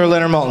Title or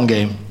Leonard Maltin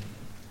game?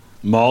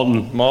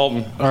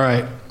 Maltin. All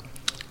right.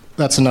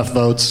 That's enough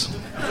votes.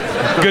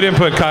 Good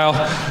input, Kyle.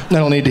 I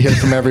don't need to hear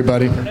from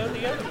everybody.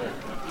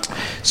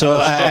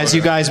 So, as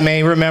you guys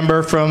may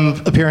remember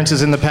from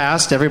appearances in the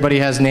past, everybody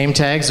has name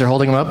tags. They're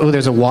holding them up. Oh,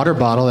 there's a water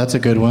bottle. That's a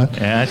good one.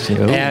 Yeah, I see.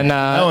 Ooh. And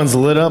that one's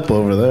lit up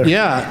over there.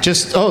 Yeah.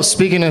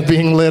 Speaking of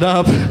being lit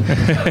up.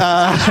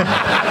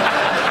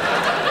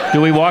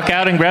 Do we walk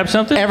out and grab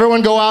something?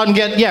 Everyone go out and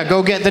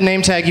go get the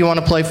name tag you want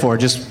to play for.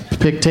 Just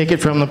take it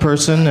from the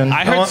person. And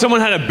I heard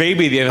someone had a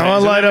baby the other day. I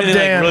want to light up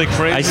Dan. Really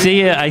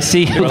crazy? I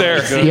see you.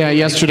 There. Yeah,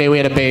 yesterday we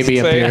had a baby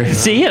up here.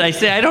 See it? I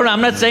don't know. I'm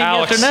not saying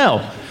Alex. yes or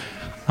no.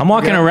 I'm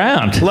walking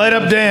around. Light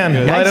up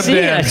Dan. Light up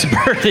Dan. It's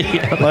birthday.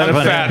 I'm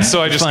fat,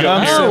 so I just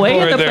go Oh, way in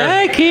right the there.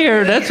 back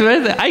here. That's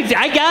right.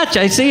 I got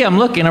you. I see. I'm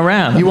looking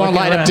around. You want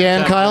light up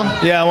Dan, Kyle?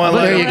 Yeah, I want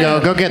light There up you go.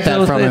 Go get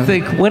that from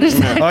him. What is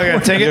that? Oh, I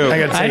gotta take it.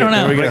 I don't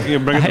know. Bring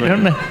it I to me.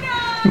 don't know.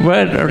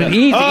 What?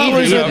 Easy. Oh,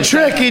 it was a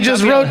trick. He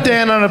just wrote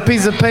Dan on a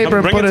piece of paper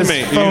and Bring put it his to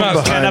me. phone You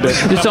must stand behind up. it.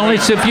 There's only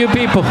so few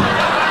people.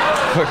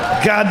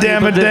 God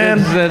damn it, Dan.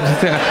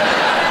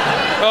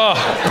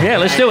 Yeah,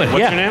 let's do it. What's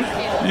yeah. your name?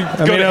 You I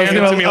go mean, to I was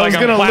hand it to me like I'm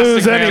gonna plastic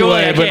lose man.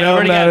 anyway, but I now I'm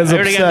already not as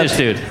got this upset.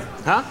 dude.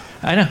 Huh?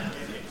 I know.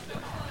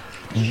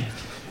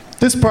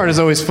 This part is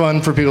always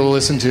fun for people to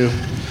listen to.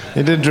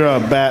 He did draw a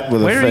bat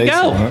with Where a did he face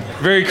go? on it.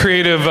 Very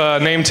creative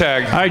name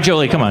tag. All right,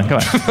 Julie, come on.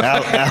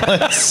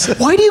 Alex.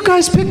 Why do you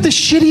guys pick the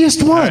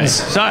shittiest ones?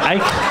 So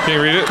Can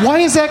you read it? Why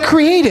is that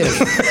creative?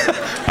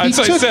 That's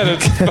what I said.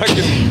 It's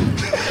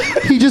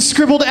fucking... He just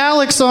scribbled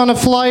Alex on a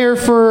flyer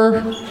for...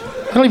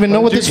 I don't even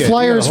know what this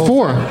flyer is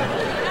for.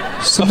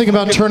 Something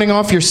about turning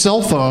off your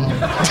cell phone.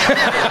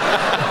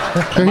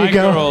 There you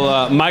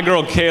go. My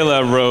girl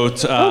Kayla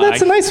wrote. Oh,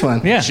 that's a nice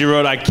one. Yeah. She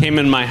wrote, "I came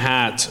in my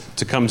hat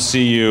to come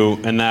see you,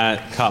 and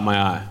that caught my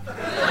eye."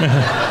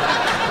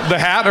 The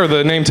hat or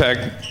the name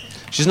tag?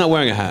 She's not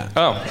wearing a hat.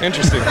 Oh,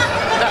 interesting.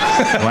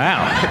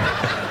 Wow.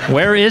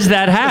 Where is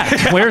that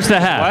hat? Where's the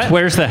hat? What?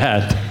 Where's the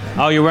hat?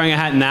 Oh, you're wearing a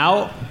hat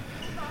now?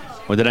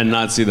 Or did I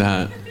not see the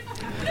hat?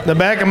 The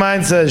back of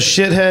mine says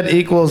shithead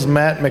equals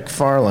Matt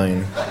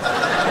McFarlane.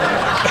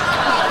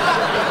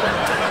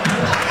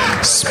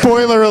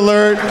 Spoiler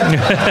alert.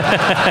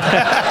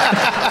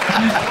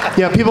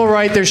 Yeah, people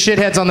write their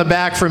shitheads on the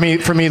back for me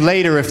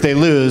later if they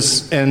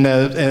lose. And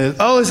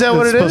oh, is that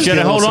what it is? Should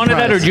I hold on to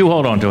that, or do you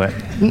hold on to it?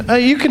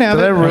 You can have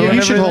Did I it. ruin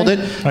You should hold it.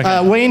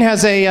 Okay. Wayne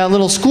has a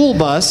little school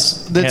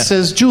bus that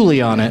says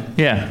Julie on it.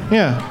 Yeah.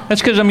 Yeah.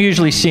 That's because I'm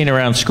usually seen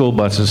around school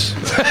buses.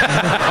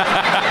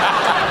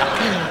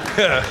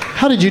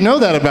 How did you know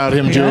that about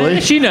him, Julie? Yeah,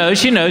 she knows.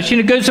 She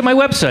goes to my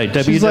website,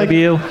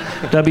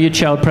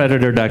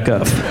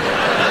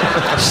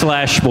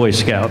 www.childpredator.gov/Boy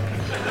Scout.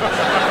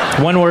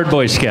 One word,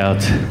 Boy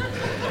Scout.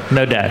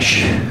 No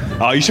dash.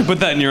 Oh, you should put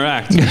that in your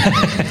act. All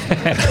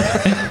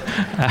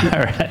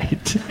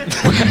right.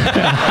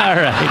 All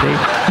righty.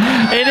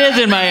 It is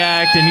in my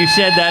act, and you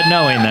said that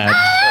knowing that.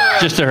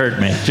 Just to hurt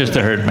me.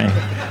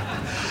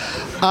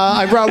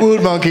 I brought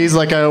wood monkeys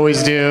like I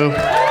always do.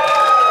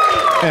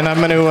 And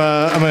I'm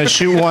gonna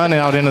shoot one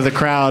out into the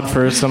crowd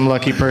for some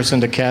lucky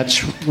person to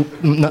catch.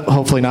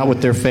 Hopefully not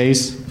with their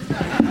face.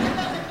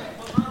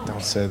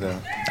 Don't say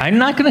that. I'm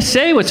not going to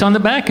say what's on the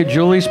back of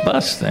Julie's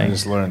bus thing. I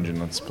just learned you're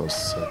not supposed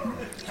to say.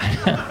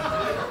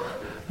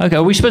 Okay,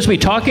 are we supposed to be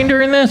talking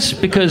during this?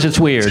 Because it's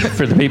weird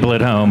for the people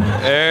at home.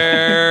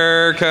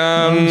 Here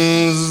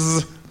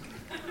comes...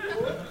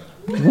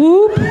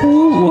 Whoop, whoop,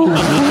 whoop.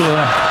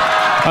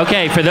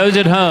 Okay, for those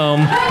at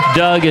home,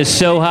 Doug is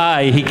so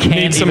high he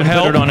can't even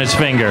put it on his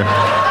finger.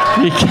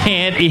 He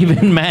can't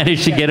even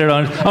manage to get it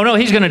on. Oh no,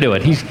 he's going to do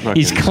it.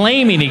 He's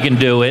claiming he can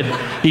do it.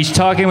 He's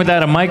talking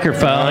without a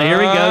microphone. Here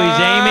we go. He's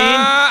aiming.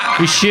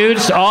 He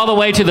shoots all the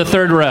way to the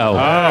third row.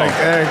 Oh,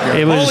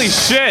 it was, holy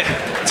shit!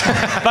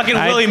 Fucking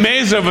Willie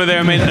Mays over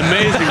there made an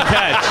amazing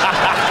catch.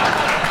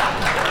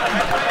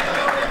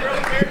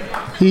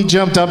 He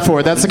jumped up for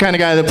it. That's the kind of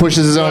guy that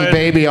pushes his own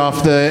baby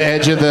off the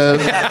edge of the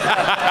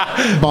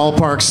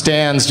ballpark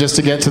stands just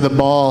to get to the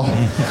ball.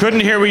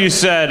 Couldn't hear what you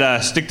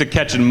said. Stick to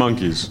catching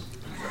monkeys.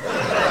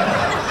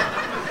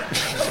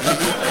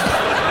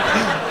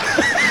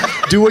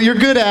 Do what you're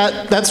good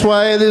at. That's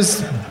why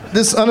there's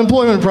this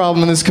unemployment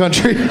problem in this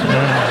country.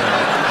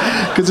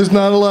 Because there's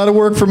not a lot of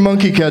work for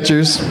monkey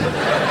catchers.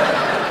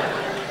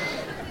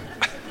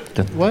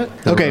 What?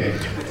 Okay.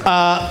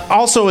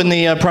 Also in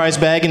the prize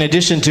bag, in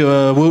addition to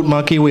a Woot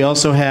Monkey, we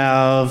also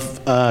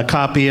have a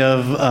copy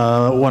of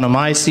one of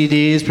my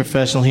CDs,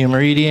 Professional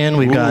Humoridian.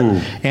 We've got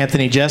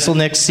Anthony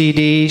Jeselnik's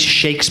CD,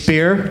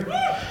 Shakespeare.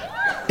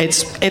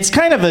 It's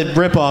kind of a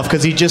ripoff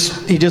because he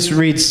just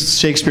reads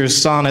Shakespeare's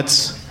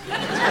sonnets.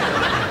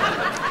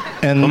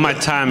 And well, my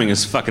timing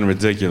is fucking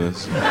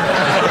ridiculous.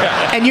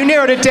 And you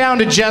narrowed it down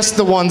to just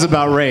the ones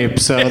about rape,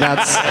 so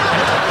that's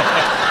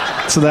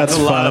That's a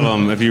fun. lot of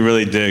them if you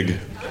really dig.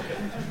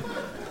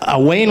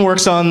 Wayne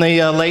works on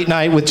the Late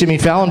Night with Jimmy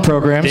Fallon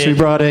program, so we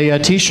brought a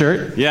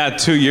T-shirt. Yeah,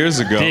 2 years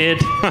ago.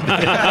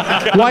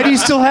 Why do you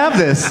still have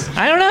this?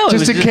 I don't know.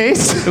 Just in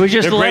case? It was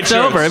just They're great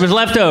leftover. shirts. It was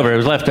leftover. It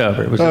was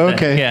leftover. It was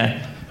okay.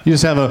 Yeah. You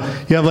just have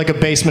like a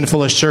basement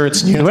full of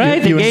shirts. And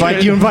Right, you they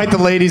gave invite the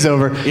ladies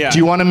over. Yeah. Do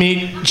you want to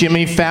meet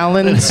Jimmy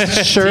Fallon's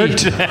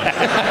shirt?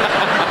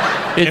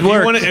 It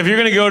worked. If you're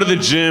going to go to the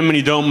gym and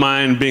you don't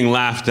mind being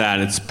laughed at,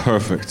 it's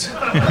perfect.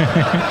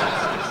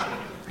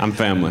 I'm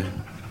family.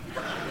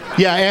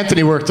 Yeah,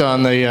 Anthony worked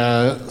on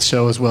the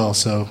show as well,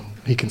 so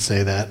he can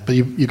say that. But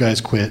you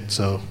guys quit,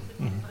 so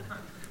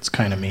it's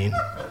kind of mean.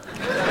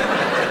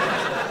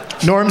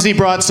 Normsy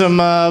brought some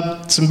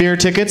beer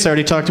tickets. I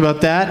already talked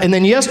about that. And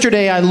then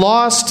yesterday I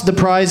lost the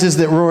prizes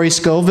that Rory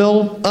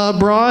Scoville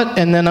brought,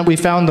 and then we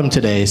found them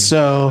today.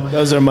 So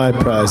those are my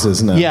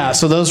prizes now. Yeah,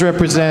 so those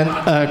represent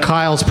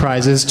Kyle's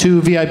prizes.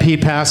 2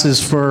 VIP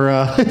passes for,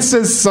 it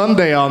says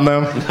Sunday on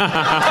them.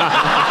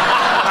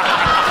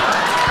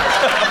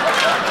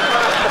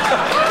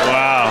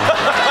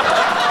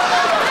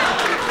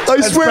 I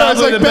swear, I was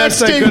like the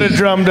best I backstage. could have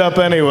drummed up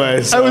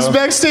anyway. So. I was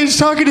backstage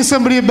talking to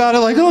somebody about it,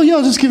 like, oh yeah,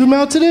 I'll just give them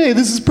out today.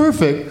 This is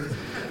perfect.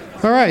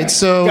 All right,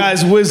 so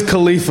guys, Wiz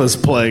Khalifa's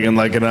playing in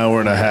like an hour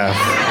and a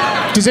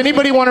half. Does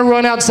anybody want to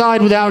run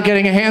outside without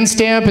getting a hand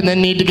stamp and then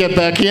need to get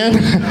back in?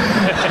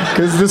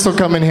 Because this will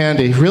come in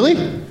handy. Really?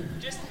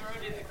 Just throw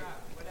it in the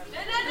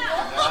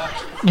crowd.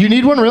 No. You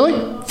need one,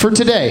 really? For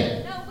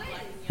today?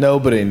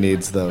 Nobody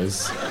needs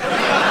those.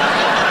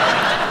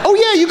 Oh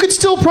yeah, you could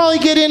still probably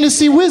get in to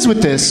see Wiz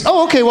with this.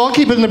 Oh, okay, well I'll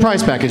keep it in the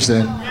prize package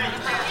then.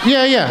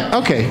 Yeah,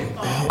 okay.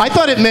 I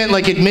thought it meant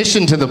like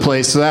admission to the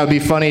place, so that would be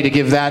funny to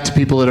give that to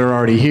people that are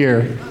already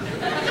here.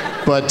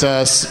 But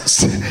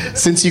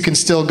since you can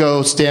still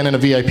go stand in a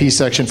VIP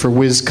section for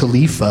Wiz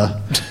Khalifa.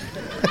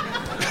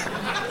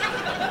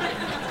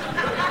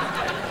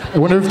 I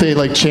wonder if they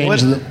like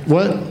changed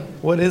what?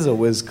 What is a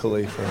Wiz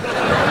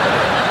Khalifa?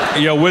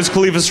 Yo, Wiz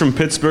Khalifa's from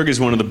Pittsburgh. He's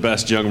one of the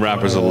best young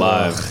rappers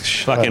alive.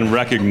 Fucking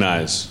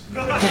recognize.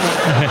 But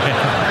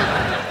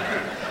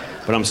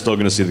I'm still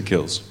gonna see the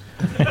Kills.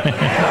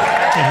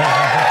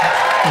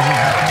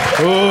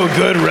 Ooh,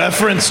 good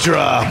reference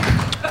drop.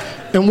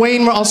 And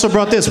Wayne also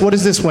brought this. What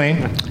is this,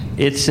 Wayne?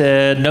 It's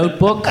a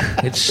notebook.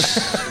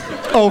 It's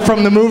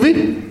from the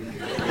movie?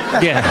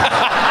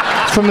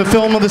 Yeah. From the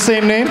film of the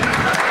same name?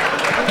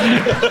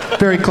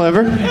 Very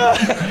clever.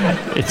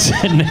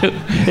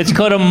 It's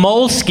called a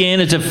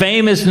Moleskin. It's a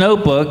famous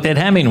notebook that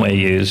Hemingway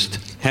used.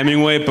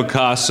 Hemingway,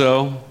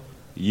 Picasso,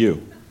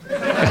 you.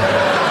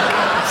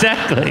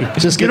 Exactly.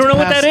 Just you don't know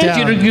what that gets is?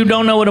 passed You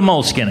don't know what a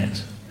moleskin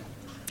is?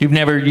 You've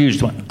never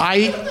used one?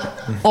 I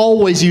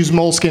always use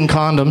moleskin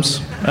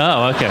condoms.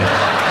 Oh, okay.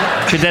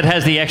 Because that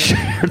has the extra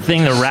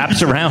thing that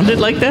wraps around it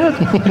like that?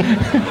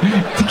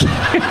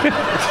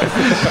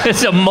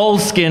 It's a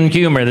moleskin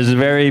humor. This is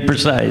very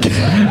precise.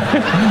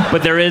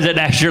 But there is an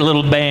extra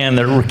little band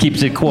that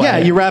keeps it quiet. Yeah,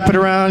 you wrap it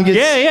around, gives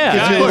you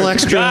a little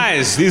extra.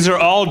 Guys, these are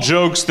all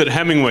jokes that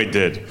Hemingway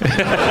did.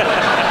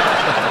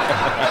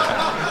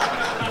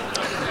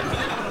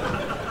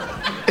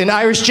 And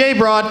Irish J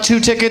brought 2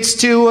 tickets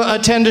to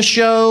attend a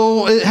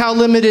show. How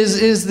limited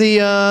is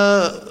the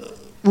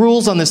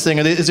rules on this thing?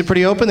 Is it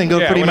pretty open? They can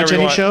go pretty much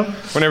any show?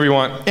 Whenever you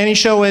want. Any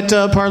show at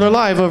Parlor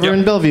Live over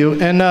in Bellevue.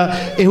 And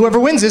whoever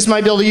wins this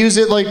might be able to use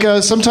it like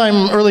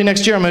sometime early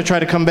next year. I'm going to try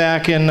to come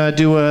back and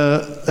do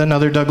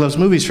another Doug Loves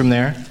Movies from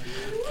there.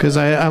 Because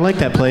I like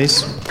that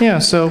place. Yeah,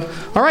 so,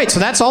 all right, so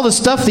that's all the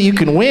stuff that you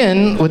can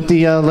win with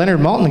the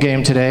Leonard Maltin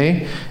game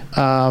today.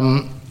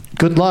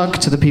 Good luck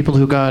to the people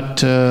who got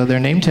their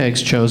name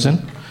tags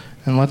chosen.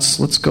 And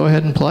let's go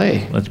ahead and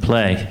play. Let's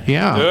play.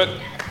 Yeah. Do it.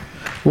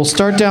 We'll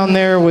start down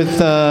there with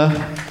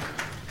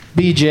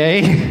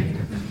BJ.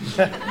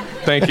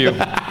 Thank you.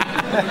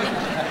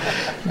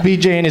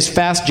 BJ and his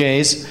Fast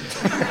J's.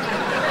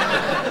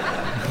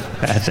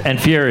 Fast and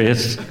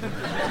Furious.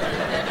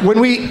 When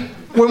we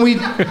should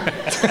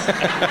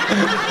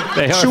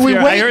we wait?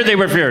 I heard they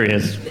were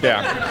furious.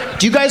 Yeah.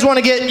 Do you guys want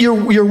to get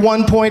your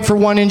 1 point for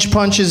 1 inch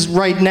punches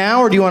right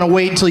now, or do you want to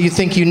wait until you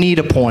think you need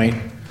a point?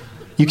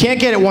 You can't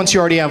get it once you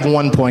already have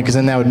 1 point, because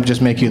then that would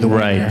just make you the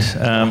winner.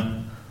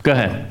 Right. Go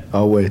ahead.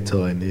 I'll wait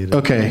till I need it.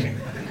 Okay.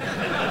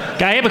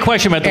 I have a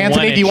question about the Anthony,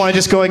 1 inch. do you want to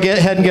just go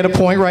ahead and get a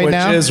point right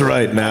now? Which is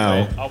right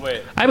now. I'll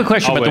wait. I have a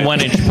question about the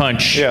 1 inch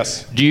punch.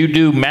 Yes. Do you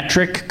do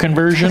metric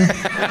conversion?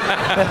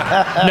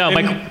 No,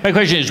 my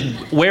question is,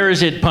 where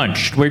is it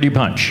punched? Where do you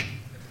punch?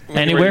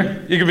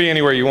 Anywhere? You can be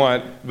anywhere you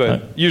want,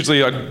 but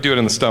usually I do it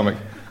in the stomach.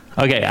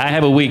 Okay, I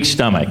have a weak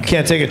stomach.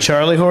 Can't take a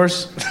Charlie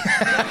horse?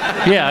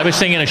 Yeah, I was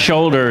thinking a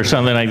shoulder or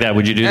something like that.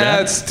 Would you do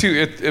that? It's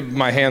too.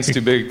 My hand's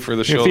too big for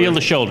the shoulder. You feel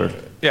the shoulder.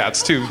 Yeah,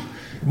 it's too.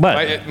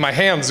 What? My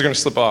hands are gonna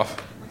slip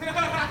off.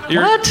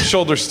 Your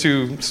shoulder's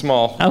too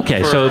small.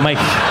 Okay, so my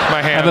hand.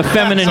 I have a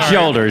feminine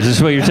shoulders. Is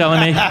this what you're telling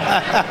me?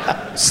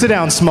 Sit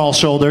down, small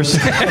shoulders.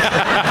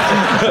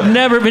 I've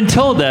never been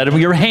told that. I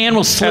mean, your hand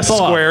will slip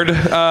off. S-squared.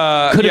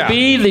 Could it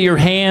be that your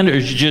hand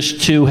is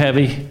just too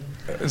heavy?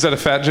 Is that a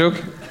fat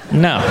joke?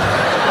 No.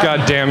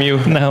 God damn you.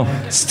 No.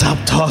 Stop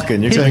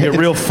talking. You're going to get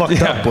real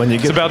fucked up when you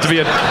get... It's about to be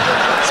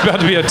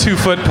a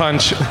 2-foot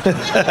punch.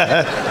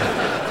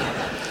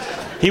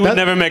 He would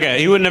never make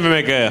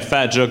a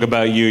fat joke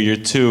about you. You're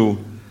too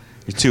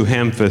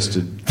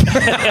ham-fisted.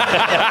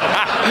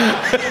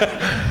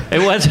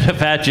 It wasn't a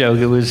fat joke.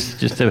 It was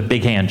just a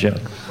big hand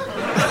joke.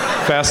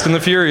 Fast and the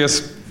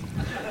Furious.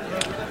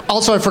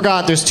 Also, I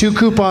forgot. There's 2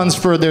 coupons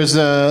for. There's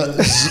a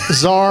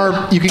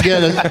Czar. You could get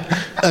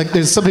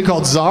there's something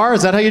called Czar.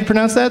 Is that how you'd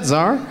pronounce that?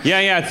 Czar?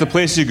 Yeah. It's the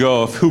place you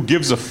go if who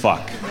gives a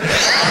fuck.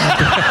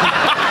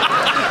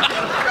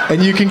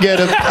 And you can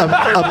get a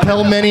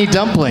pelmeni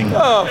dumpling.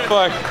 Oh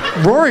fuck!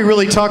 Rory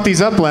really talked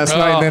these up last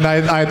night, and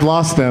then I'd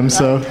lost them.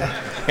 So,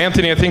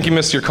 Anthony, I think you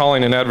missed your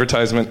calling in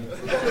advertisement.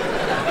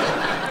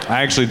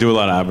 I actually do a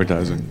lot of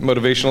advertising.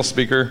 Motivational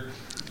speaker.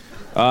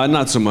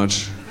 Not so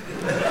much.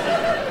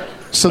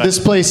 So this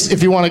place,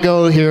 if you want to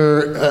go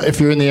here, if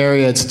you're in the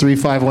area, it's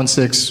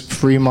 3516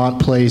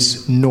 Fremont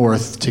Place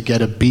North to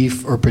get a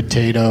beef or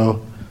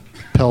potato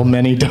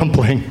pelmeni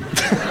dumpling.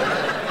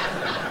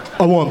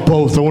 I want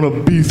both. I want a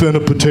beef and a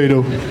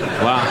potato.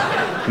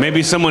 Wow.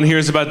 Maybe someone here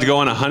is about to go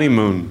on a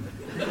honeymoon.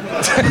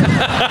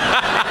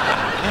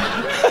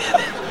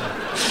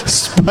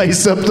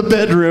 Spice up the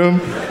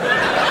bedroom.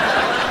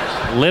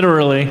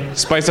 Literally.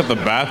 Spice up the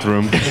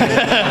bathroom.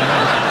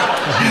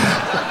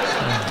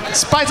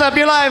 Spice up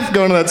your life.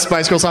 Going to that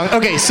Spice Girl song.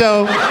 Okay,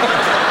 so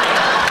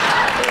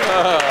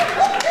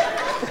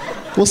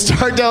we'll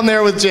start down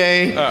there with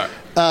Jay.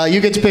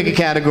 You get to pick a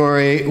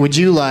category. Would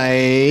you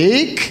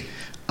like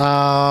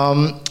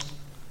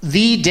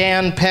the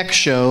Dan Peck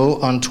Show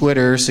on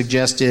Twitter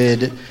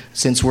suggested,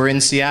 since we're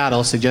in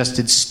Seattle,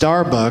 suggested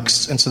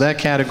Starbucks, and so that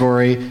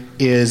category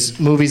is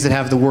movies that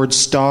have the word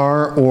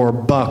star or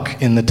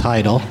buck in the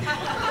title.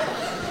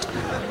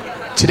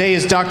 Today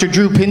is Dr.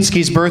 Drew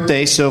Pinsky's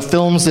birthday, so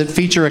films that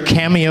feature a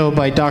cameo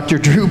by Dr.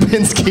 Drew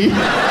Pinsky.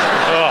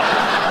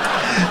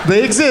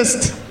 They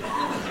exist.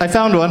 I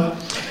found one.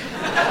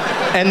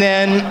 And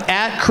then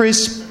at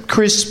Chris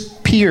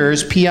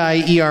Piers,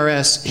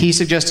 P-I-E-R-S, he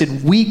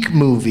suggested weak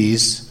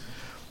movies,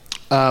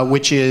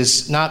 which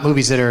is not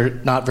movies that are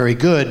not very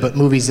good, but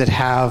movies that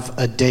have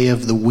a day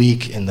of the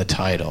week in the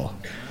title.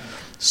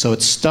 So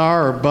it's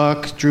Star or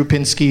Buck, Drew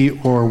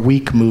Pinsky, or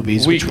weak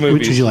movies. Which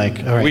would you like?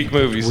 All right. Weak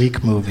movies.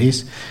 Weak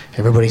movies.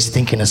 Everybody's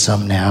thinking of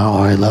some now.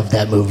 Oh, I love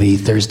that movie,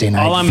 Thursday Night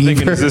Fever. All I'm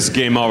thinking is this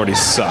game already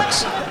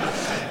sucks.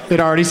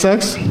 It already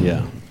sucks?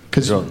 Yeah.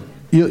 Because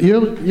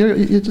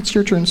it's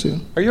your turn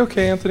soon. Are you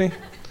okay, Anthony?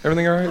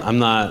 Everything all right? I'm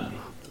not.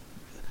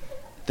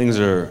 Things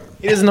are...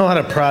 He doesn't know how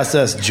to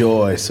process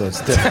joy, so it's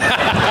different.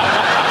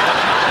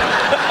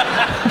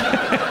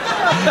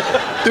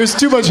 There's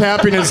too much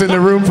happiness in the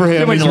room for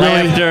him. Too much He's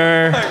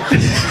laughter.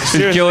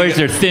 His joys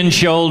are thin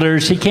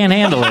shoulders. He can't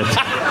handle it.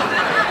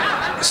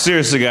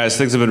 Seriously, guys,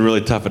 things have been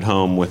really tough at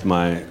home with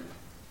my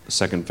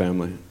second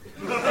family.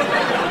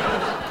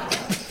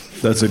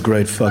 That's a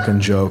great fucking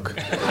joke.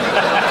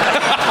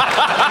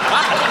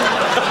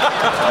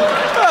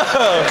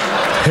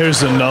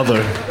 Here's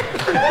another.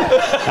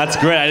 That's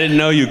great. I didn't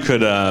know you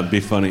could be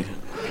funny.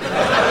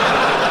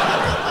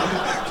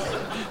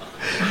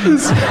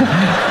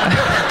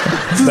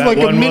 This is That like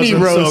a one mini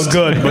wasn't roast. so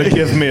good, but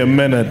give me a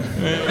minute.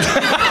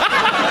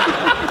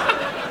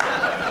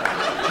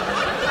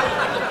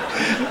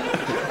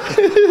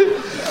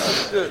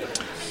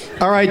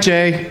 All right,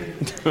 Jay.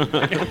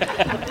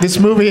 This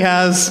movie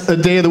has a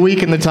day of the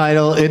week in the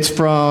title. It's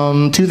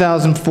from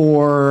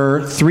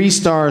 2004, 3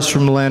 stars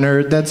from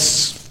Leonard.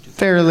 That's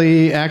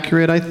fairly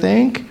accurate, I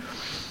think.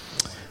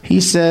 He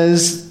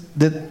says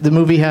that the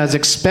movie has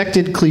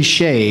expected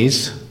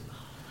cliches,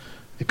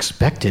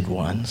 expected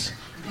ones.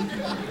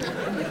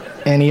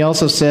 And he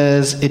also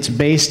says it's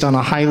based on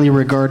a highly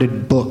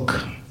regarded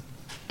book.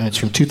 And it's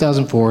from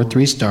 2004,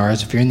 3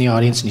 stars. If you're in the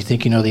audience and you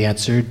think you know the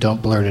answer,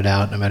 don't blurt it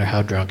out, no matter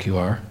how drunk you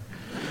are.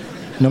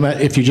 No matter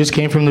if you just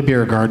came from the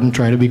beer garden,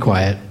 try to be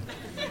quiet.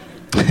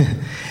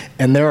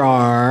 And there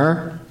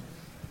are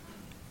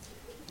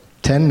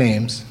 10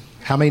 names.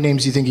 How many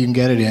names do you think you can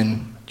get it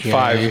in?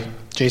 5.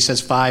 Jay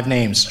says 5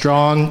 names.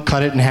 Strong,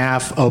 cut it in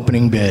half,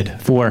 opening bid.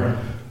 4.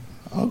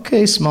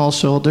 Okay, small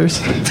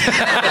shoulders.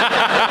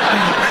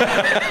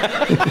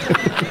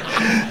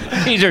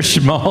 These are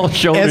small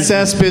shoulders.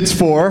 SS bids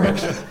 4. And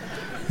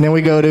then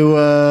we go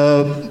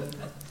to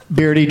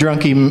beardy,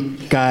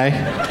 drunky guy.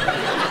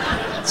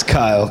 It's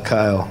Kyle.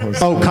 Kyle.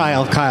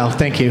 Kyle.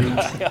 Thank you.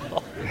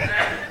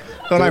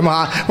 When I'm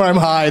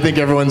high, I think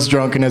everyone's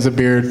drunk and has a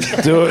beard.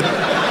 Do it.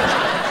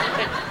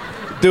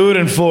 Do it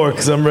in 4,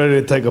 because I'm ready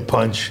to take a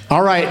punch.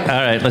 All right,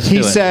 let's do it.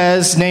 He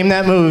says, name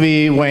that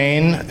movie,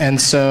 Wayne, and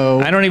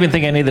so... I don't even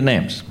think I need the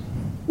names.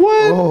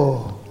 What?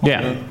 Oh.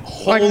 Yeah.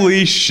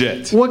 Holy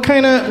shit. What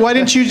kind of... Why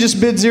didn't you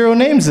just bid 0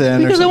 names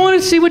then? Because I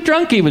wanted to see what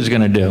Drunky was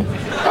going to do.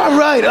 All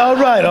right,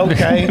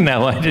 okay.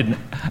 No, I didn't.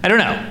 I don't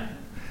know.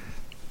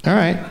 All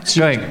right.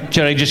 Should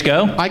I just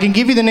go? I can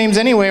give you the names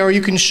anyway, or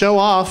you can show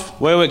off.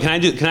 Wait,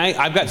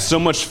 I've got so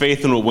much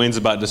faith in what Wayne's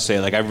about to say.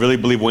 Like, I really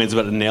believe Wayne's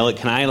about to nail it.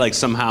 Can I,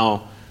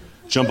 somehow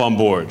jump on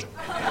board?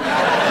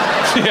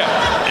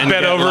 Yeah. And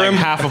Bet get over like him.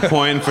 half a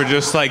point for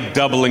just like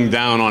doubling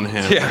down on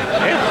him.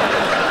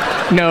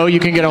 Yeah. No, you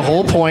can get a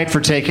whole point for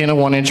taking a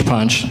 1-inch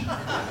punch.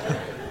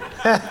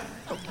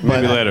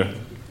 Maybe later.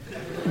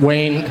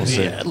 Wayne,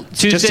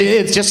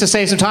 just to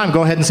save some time,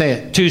 go ahead and say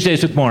it.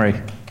 Tuesdays with Maury.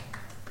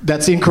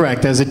 That's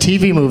incorrect. That's a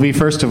TV movie,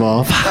 first of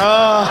all. Can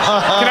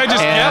I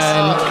just guess?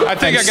 I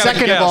think I got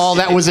second to guess. of all,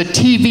 that was a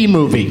TV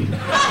movie.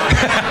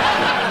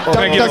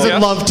 Doug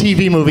doesn't love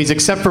TV movies,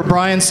 except for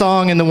Brian's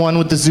song and the one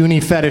with the Zuni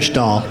fetish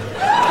doll.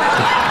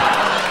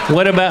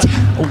 What about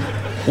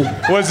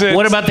Was it?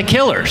 What about The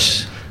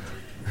Killers?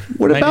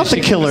 What about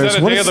The Killers?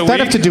 What does that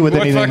have to do with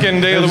anything? What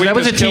fucking day of the week That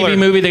was a is Killer? TV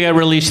movie that got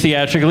released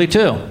theatrically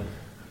too.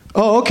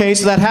 Oh, okay,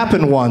 so that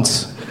happened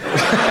once.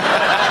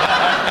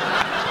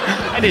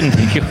 I didn't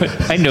think it was.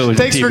 I know it was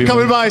Thanks a TV for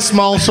coming movie. by,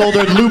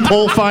 small-shouldered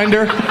loophole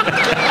finder. You're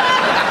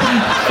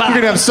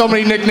going to have so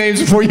many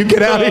nicknames before you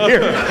get out of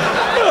here.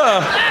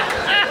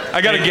 I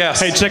got to guess.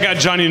 Hey, check out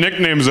Johnny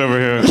Nicknames over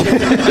here.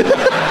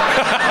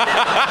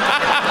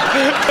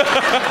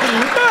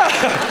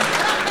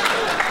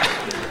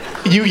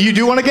 You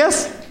do want to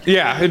guess?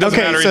 Yeah, it doesn't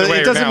matter either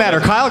way. It doesn't matter.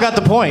 Kyle got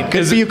the point.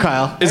 Good for you,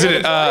 Kyle. Is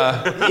it?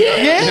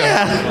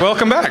 Yeah.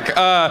 Welcome back.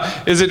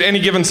 Is it Any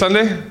Given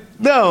Sunday?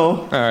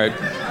 No. All right.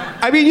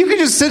 I mean, you could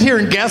just sit here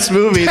and guess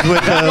movies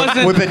with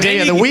a day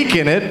of the week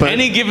in it. But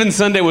Any Given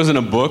Sunday wasn't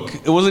a book.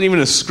 It wasn't even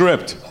a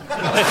script.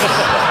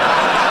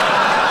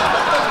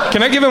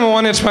 Can I give him a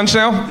 1-inch punch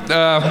now?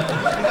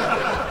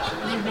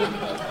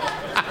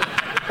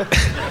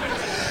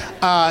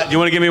 You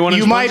want to give me one?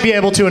 you might be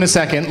able to in a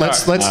second.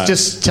 Let's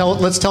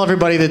tell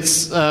everybody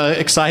that's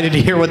excited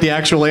to hear what the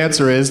actual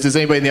answer is. Does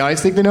anybody in the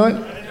audience think they know it?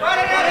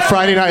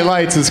 Friday Night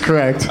Lights is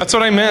correct. That's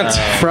what I meant.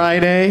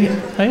 Friday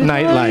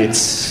Night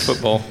Lights.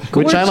 Football.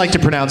 Which I like to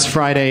pronounce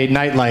Friday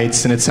Night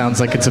Lights, and it sounds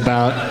like it's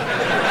about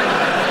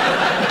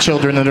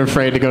children that are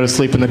afraid to go to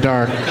sleep in the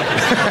dark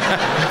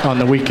on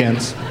the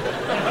weekends.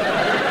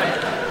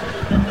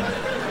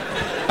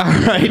 All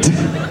right.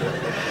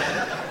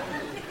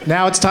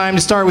 Now it's time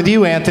to start with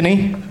you,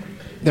 Anthony.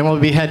 Then we'll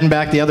be heading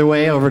back the other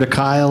way over to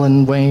Kyle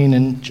and Wayne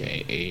and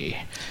Jay.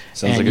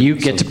 And you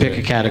get to pick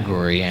a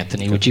category,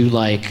 Anthony. Would you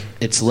like,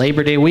 it's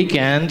Labor Day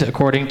weekend,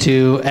 according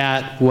to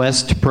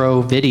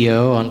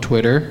 @WestProVideo on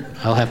Twitter.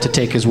 I'll have to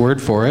take his word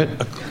for it.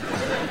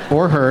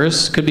 Or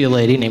hers. Could be a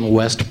lady named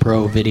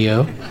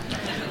WestProVideo.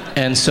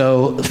 And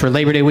so for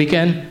Labor Day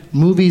weekend,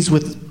 movies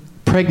with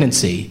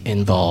pregnancy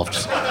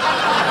involved.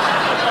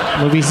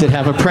 Movies that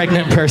have a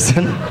pregnant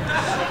person.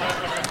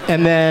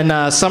 And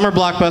then summer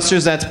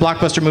blockbusters, that's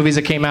blockbuster movies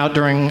that came out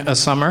during a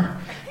summer.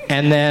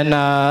 And then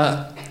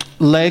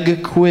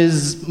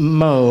Leguizamo,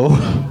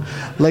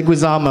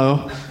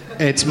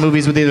 it's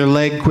movies with either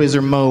leg, quiz,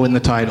 or mo in the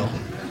title.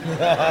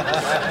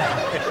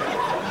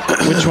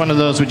 Which one of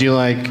those would you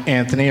like,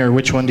 Anthony, or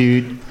which one do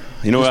you...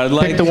 You know what I'd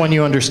like? Pick the one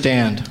you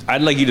understand.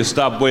 I'd like you to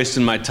stop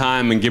wasting my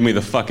time and give me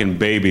the fucking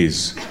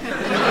babies.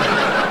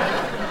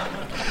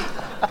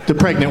 The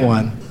pregnant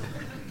one.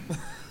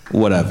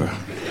 Whatever.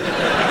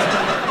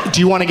 Do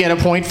you want to get a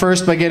point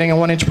first by getting a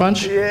 1-inch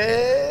punch? Yeah.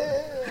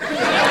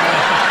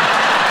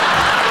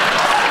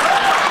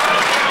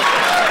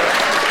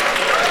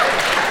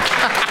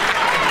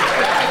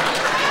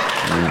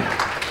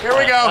 Here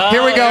we go.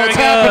 Here we go. It's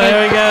happening.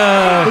 Here we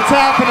go. It's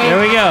happening.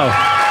 Here we go.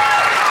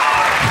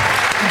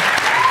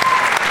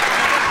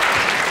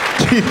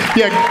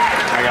 Yeah.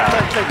 I got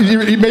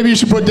it. Maybe you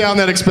should put down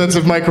that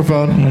expensive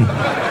microphone.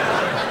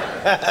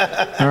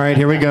 All right,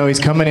 here we go. He's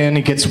coming in.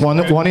 He gets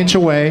one inch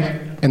away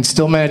and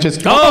still manages.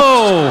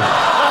 Oh!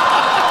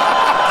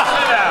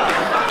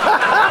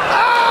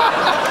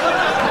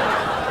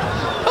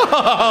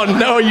 Oh,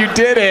 no, you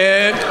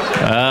didn't.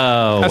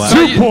 Oh, That's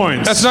wow. 2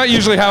 points. That's not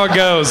usually how it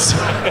goes.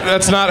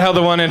 That's not how the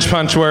 1-inch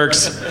punch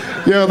works.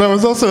 Yeah, that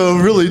was also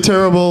a really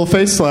terrible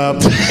face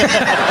slap.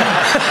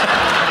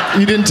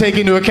 You didn't take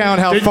into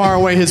account how far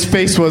away his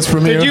face was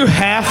from you. Did you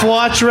half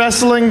watch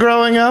wrestling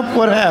growing up?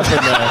 What happened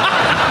there?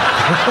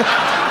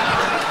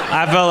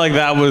 I felt like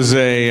that was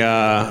a.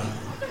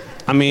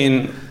 I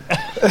mean,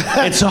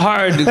 it's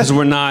hard because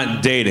we're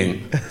not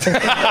dating.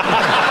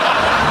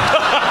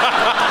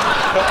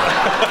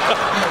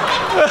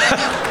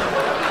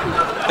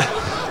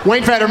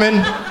 Wayne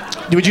Federman,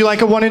 would you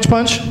like a 1-inch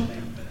punch?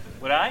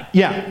 Would I?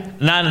 Yeah.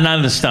 Not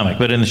in the stomach,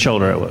 but in the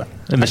shoulder I would.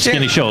 In the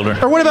skinny shoulder.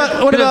 Or what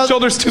about His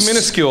shoulder's too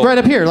minuscule. right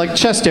up here, like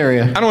chest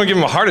area? I don't want to give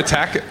him a heart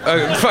attack.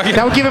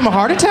 That would give him a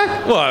heart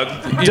attack? Well,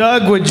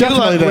 Doug, would you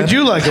Definitely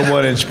like a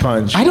 1-inch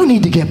punch? I don't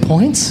need to get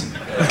points.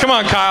 come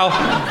on, Kyle.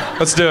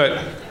 Let's do it.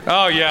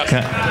 Oh, yeah.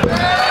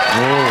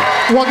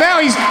 Well, now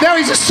he's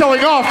just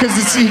showing off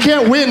because he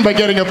can't win by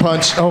getting a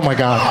punch. Oh my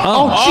God!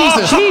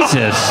 Jesus!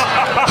 Jesus!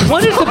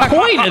 What is the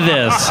point of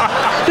this?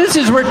 This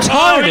is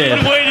retarded. He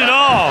didn't wait at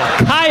all.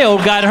 Kyle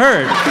got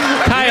hurt.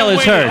 Kyle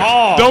is hurt.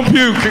 Don't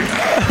puke.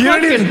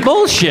 Fucking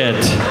bullshit.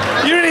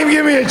 You didn't even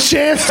give me a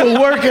chance to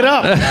work it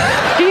up.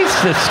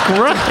 Jesus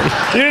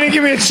Christ. You didn't even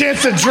give me a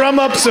chance to drum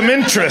up some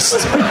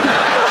interest.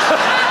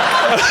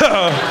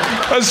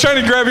 I was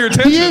trying to grab your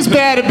attention. He is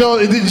bad at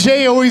building.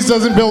 Jay always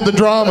doesn't build the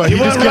drama. He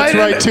just gets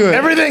right to it.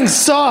 Everything's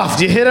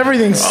soft. You hit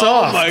everything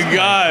soft. Oh my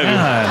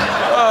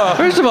God.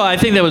 First of all, I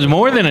think that was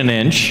more than an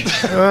inch.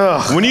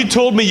 When you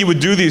told me you would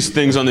do these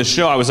things on this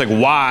show, I was like,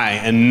 why?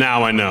 And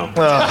now I know.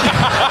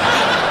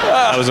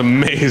 I was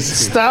amazed.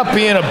 Stop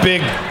being a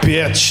big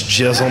bitch,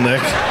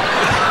 Jeselnik.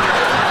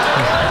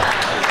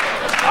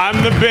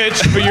 I'm the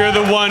bitch, but you're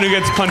the one who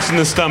gets punched in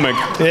the stomach.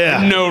 Yeah.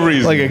 For no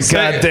reason. Like a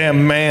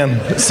goddamn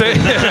man. Say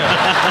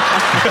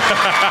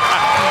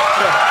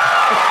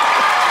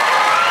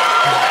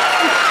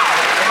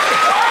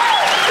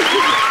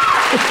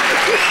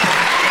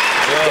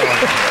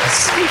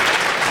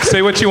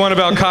what you want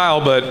about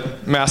Kyle,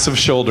 but massive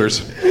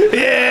shoulders.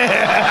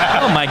 Yeah.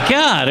 Oh my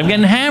God, I'm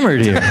getting hammered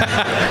here.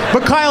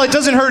 But Kyle, it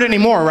doesn't hurt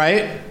anymore,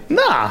 right?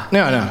 Nah.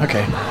 No,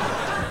 okay.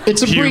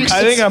 It's a brief.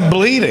 I think I'm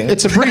bleeding.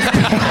 It's a brief.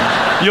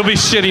 You'll be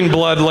shitting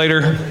blood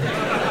later.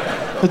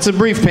 It's a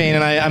brief pain,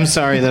 and I'm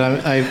sorry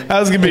that I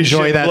was gonna be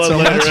enjoy that blood so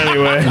later much.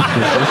 anyway.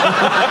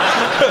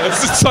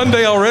 It's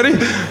Sunday already.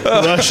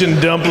 Russian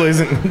dumplings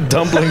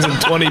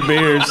and 20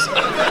 beers.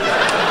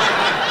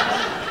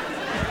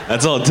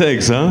 That's all it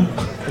takes, huh?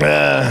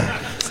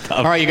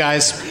 All right, you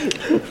guys.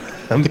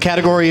 The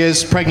category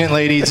is pregnant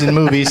ladies in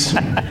movies,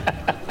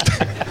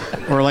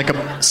 or like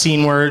a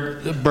scene where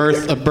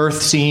a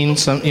birth scene,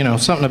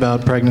 something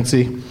about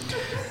pregnancy.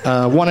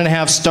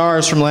 1.5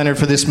 stars from Leonard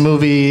for this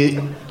movie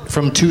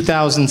from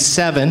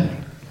 2007.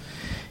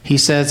 He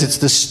says it's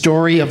the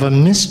story of a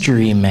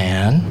mystery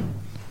man.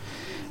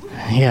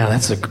 Yeah,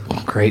 that's a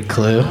great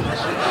clue.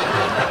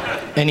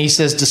 And he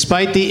says,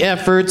 despite the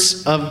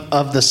efforts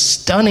of the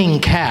stunning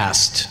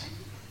cast,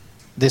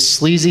 this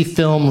sleazy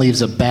film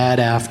leaves a bad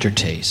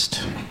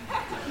aftertaste.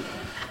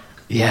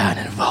 Yeah, and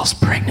it involves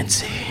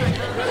pregnancy.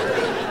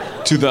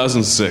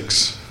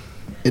 2006.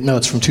 No,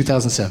 it's from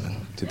 2007.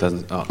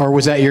 2000. Oh. Or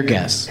was that your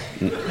guess?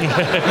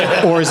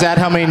 Or is that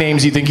how many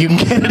names you think you can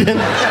get it in?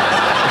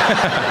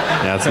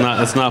 Yeah,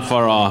 it's not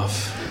far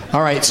off.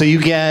 All right, so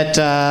you get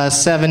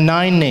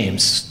 9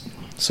 names.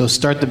 So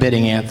start the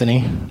bidding,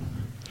 Anthony.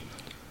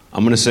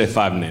 I'm going to say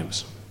 5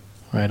 names.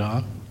 Right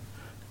on.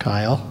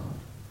 Kyle?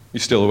 You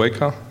still awake,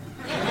 Kyle?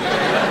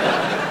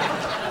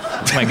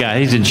 Oh my God,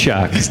 he's in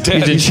shock. He's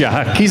in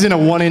shock. He's in a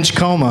 1-inch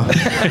coma.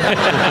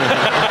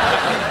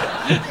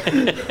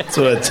 That's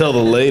what I tell the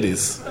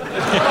ladies.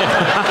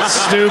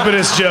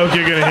 Stupidest joke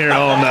you're gonna hear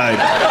all night.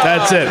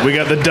 That's it. We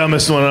got the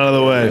dumbest one out of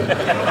the way.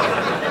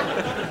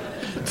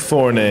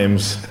 4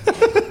 names.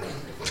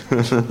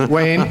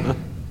 Wayne?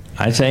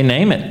 I say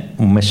name it,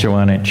 Mr.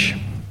 1-inch.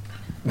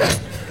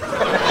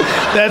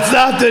 That's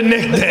not the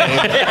nickname.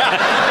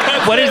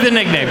 What is the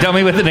nickname? Tell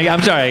me what the nickname.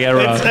 I'm sorry, I got it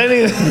wrong. It's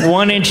anything.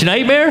 1-inch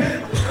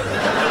nightmare?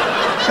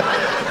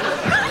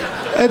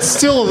 It's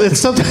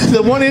something.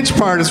 The 1-inch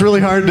part is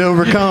really hard to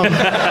overcome. No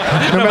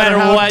matter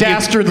how what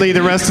dastardly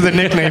the rest of the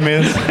nickname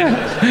is.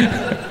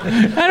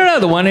 I don't know.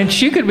 The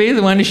 1-inch. You could be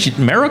the 1-inch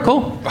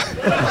miracle.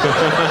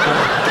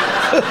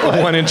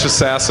 A 1-inch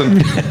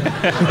assassin.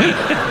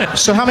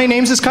 So how many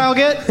names does Kyle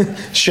get?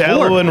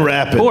 Shallow 4. and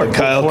rapid. 4. The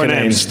Kyle 4 Kinane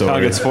names. story.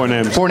 Kyle gets 4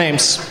 names. 4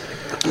 names.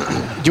 Do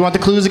you want the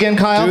clues again,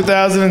 Kyle?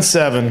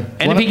 2007.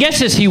 And if he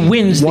guesses, he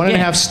wins the game.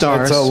 1.5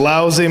 stars. It's a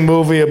lousy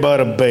movie about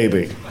a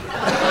baby.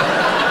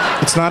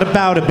 It's not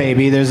about a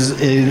baby. There's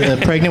a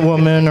pregnant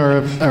woman or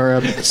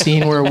a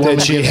scene where a woman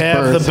Did she gives have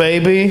birth. the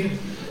baby?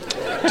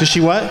 Does she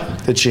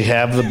what? Did she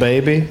have the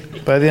baby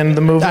by the end of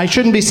the movie? I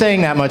shouldn't be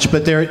saying that much,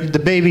 but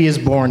the baby is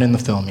born in the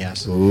film,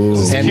 yes.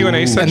 And,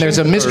 Q&A section, and there's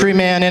a mystery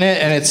man in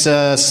it, and it's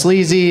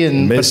sleazy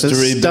and Mystery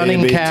with a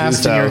stunning Baby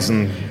cast.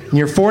 2000. And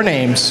your 4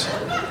 names.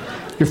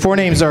 Your 4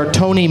 names are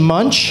Tony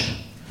Munch,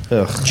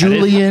 Ugh.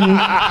 Julian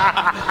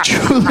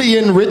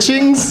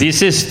Richings,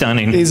 This is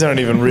stunning. These aren't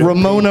even real.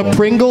 Ramona people.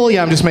 Pringle.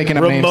 Yeah, I'm just making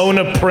up names.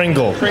 Ramona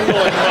Pringle.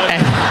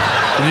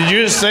 Did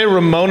you just say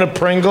Ramona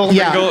Pringle?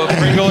 Yeah.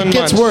 Pringle and It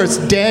gets Munch. worse.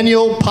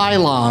 Daniel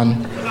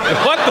Pylon.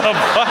 What the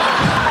fuck?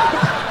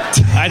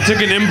 I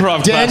took an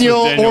improv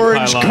Daniel class with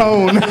Orange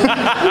Pylon. Cone.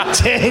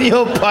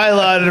 Daniel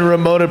Pylon and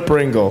Ramona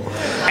Pringle.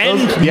 And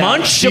Yeah.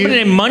 Munch? Somebody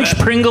named Munch,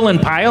 Pringle,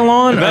 and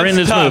Pylon are in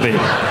this tough. movie.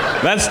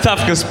 That's tough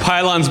because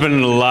Pylon's been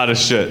in a lot of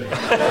shit.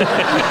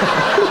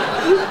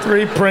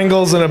 3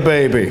 Pringles and a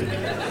baby.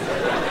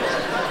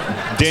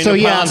 Daniel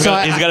Pylon's so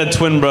he's got a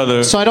twin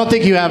brother. So I don't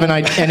think you have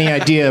any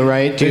idea,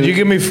 right? Did you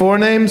give me 4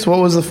 names? What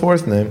was the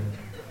 4th name?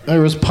 There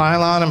was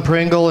Pylon and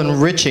Pringle and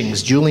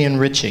Richings, Julian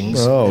Richings.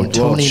 Oh, and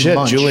Tony well, shit.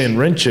 Munch. Julian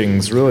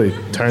Richings really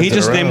turned He it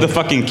just around. named the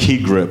fucking key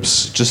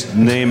grips. Just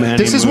name any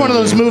This is one of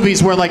movie. those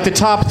movies where, like, the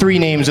top 3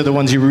 names are the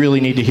ones you really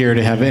need to hear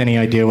to have any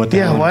idea what the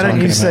hell Yeah, I'm why don't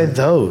talking you say about.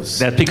 those?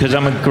 That's because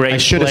I'm a great I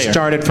should have player.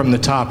 started from the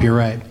top. You're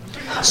right.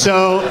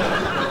 So,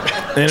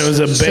 And it was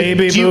a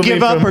baby do you movie.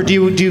 give up, from- or do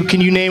you? Can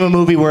you name a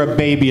movie where a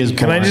baby is born?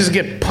 Can I just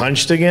get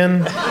punched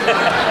again?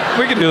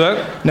 We can do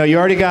that. No, you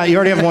already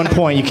have 1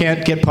 point. You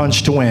can't get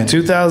punched to win.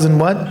 2000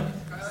 what?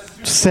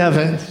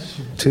 7.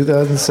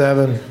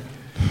 2007.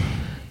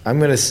 I'm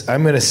gonna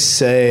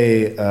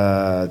say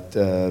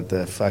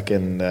the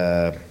fucking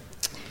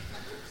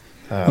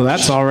Well,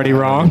 that's already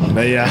wrong.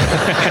 Yeah.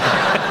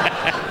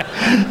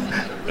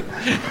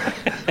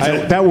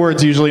 That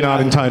word's usually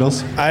not in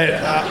titles. I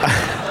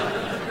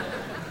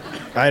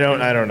don't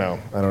know.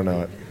 I don't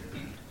know it.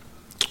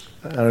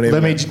 I don't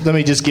even Let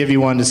me just give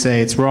you one to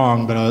say it's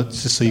wrong, but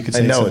just so you can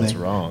say something. I know it's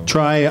wrong.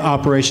 Try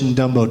Operation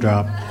Dumbo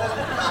Drop.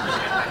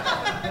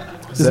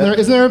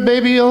 Isn't there a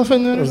baby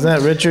elephant in it? Was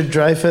that Richard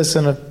Dreyfuss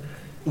and a...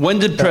 When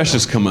did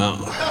Precious come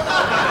out?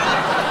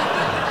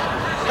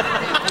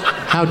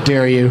 How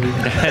dare you?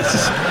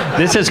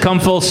 This has come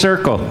full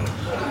circle.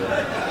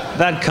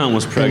 That cunt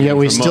was pregnant. And yet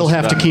we for still most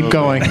have of to that keep movie.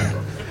 going.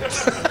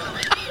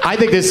 I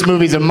think this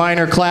movie's a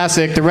minor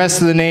classic. The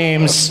rest of the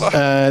names,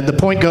 the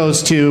point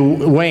goes to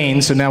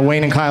Wayne. So now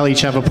Wayne and Kyle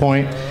each have a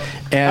point.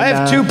 And, I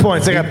have 2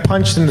 points. I got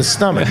punched in the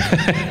stomach.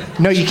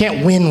 No, you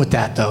can't win with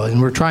that though.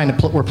 And we're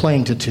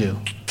playing to 2.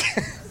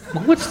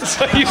 What's the...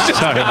 Sorry.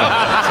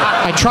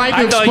 I tried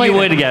to explain. I thought you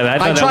would get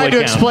it. I tried to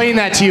explain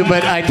that to you,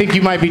 but I think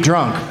you might be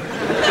drunk.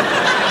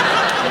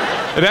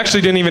 It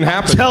actually didn't even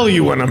happen. Tell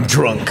you when I'm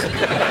drunk.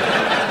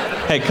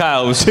 Hey,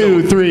 Kyle, it was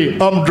 2, 3.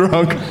 I'm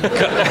drunk.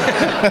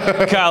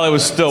 Kyle, it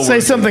was still. Say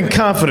something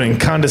confident,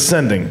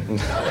 condescending.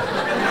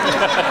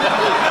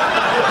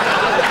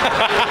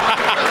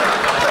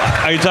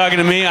 Are you talking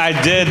to me? I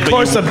did. But Of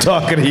course, I'm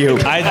talking to you.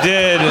 I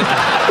did.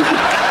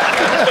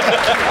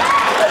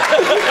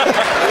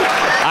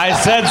 I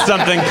said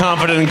something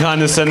confident and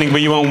condescending,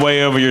 but you went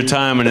way over your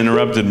time and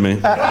interrupted me.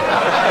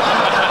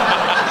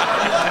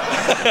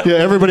 Yeah,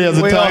 everybody has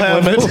a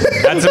time limit.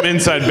 That's some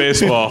inside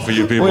baseball for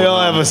you people. We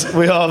all have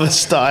a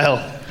style.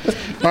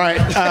 All right.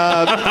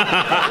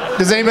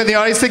 Does anybody in the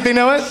audience think they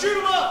know it? Shoot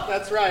 'em up.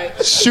 That's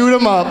right. Shoot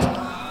 'em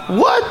up.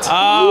 What?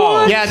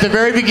 Oh. Yeah, at the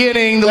very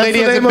beginning, the lady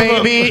the has a name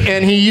of baby,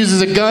 and he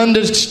uses a gun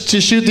to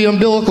shoot the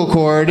umbilical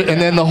cord, and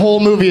then the whole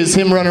movie is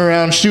him running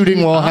around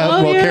shooting while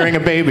carrying a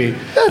baby.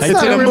 That's It's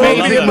not an a movie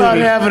amazing about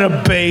movie. having a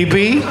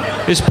baby.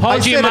 Is Paul I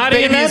said a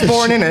Giamatti in baby is that?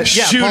 born in it.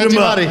 Yeah, Shoot Paul him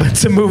up. Giamatti.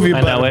 It's a movie I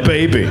about know a it.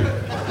 baby.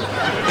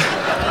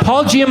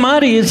 Paul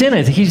Giamatti is in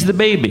it. He's the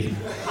baby.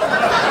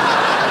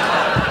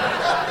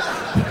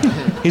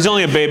 He's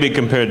only a baby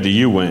compared to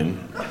you, Wayne.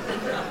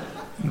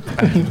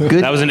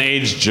 Good. That was an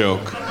age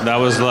joke. That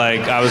was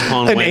like I was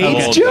calling An Wayne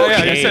age old. joke?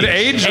 Yeah, you said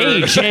age.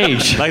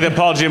 Age. Like that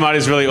Paul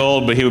Giamatti's really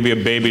old, but he would be a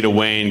baby to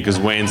Wayne because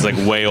Wayne's like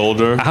way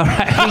older. All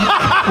right.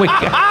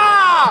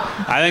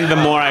 I think the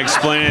more I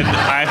explain it,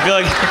 I feel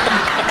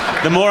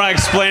like the more I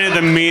explain it,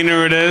 the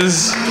meaner it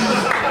is.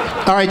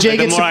 All right, Jay Like,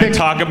 the gets more to I pick.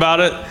 talk about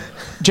it.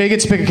 Jay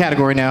gets to pick a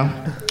category now.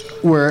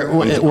 We're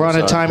on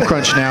a time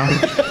crunch now.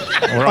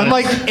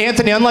 Unlike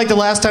the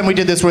last time we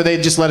did this where they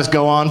just let us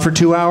go on for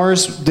 2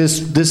 hours,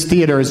 this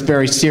theater is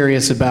very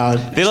serious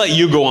about. They let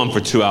you go on for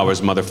 2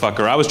 hours,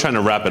 motherfucker. I was trying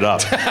to wrap it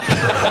up.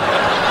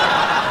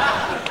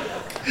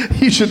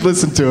 You should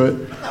listen to it.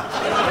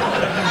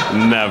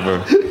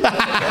 Never.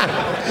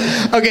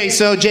 Okay,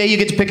 so Jay, you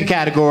get to pick a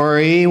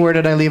category. Where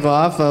did I leave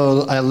off?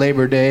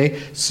 Labor Day.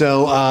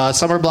 So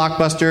summer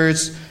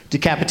blockbusters,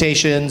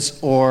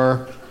 decapitations,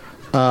 or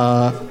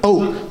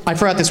I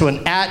forgot this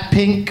one. At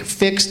Pink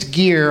Fixed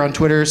Gear on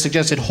Twitter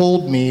suggested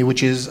Hold Me,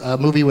 which is a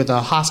movie with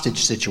a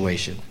hostage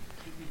situation.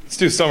 Let's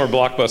do summer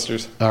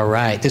blockbusters. All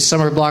right, this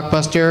summer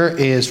blockbuster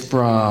is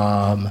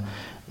from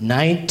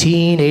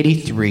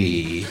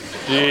 1983.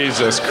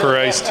 Jesus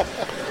Christ.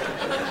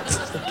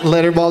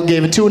 Letterbald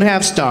gave it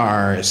 2.5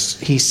 stars.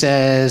 He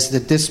says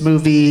that this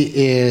movie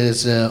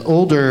is an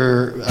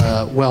older,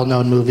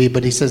 well-known movie,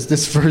 but he says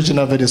this version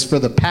of it is for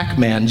the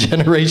Pac-Man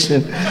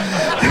generation.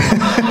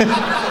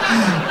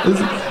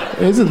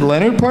 Isn't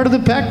Leonard part of the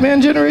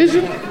Pac-Man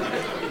generation?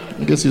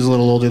 I guess he was a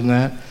little older than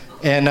that.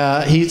 And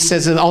he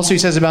says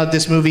about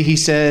this movie, he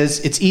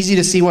says, it's easy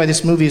to see why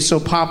this movie is so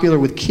popular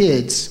with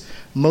kids.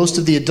 Most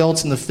of the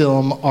adults in the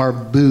film are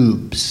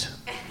boobs.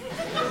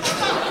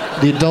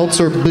 The adults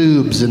are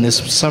boobs in this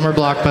summer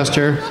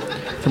blockbuster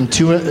from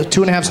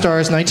 2.5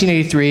 stars,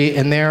 1983,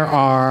 and there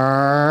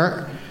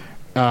are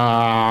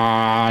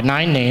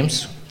 9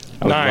 names.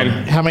 9.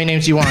 How many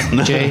names do you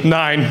want, Jay?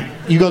 9.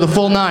 You go the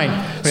full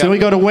 9. So we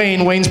go to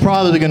Wayne. Wayne's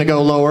probably going to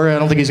go lower. I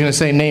don't think he's going to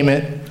say name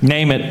it.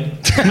 Name it.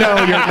 No,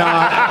 you're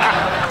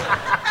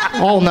not.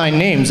 All 9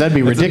 names. That'd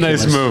be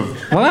ridiculous. Nice move.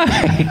 Why?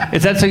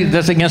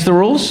 That's against the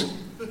rules?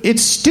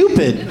 It's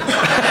stupid.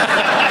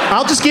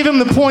 I'll just give him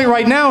the point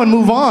right now and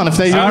move on if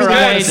they really want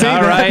to say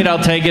that. All right, I'll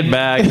take it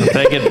back.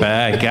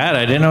 God,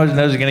 I didn't know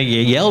I was going to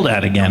get yelled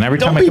at again every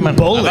time I come in.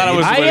 bullied. I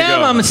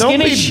am. I'm a Don't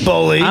skinny. be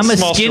bullied. I'm a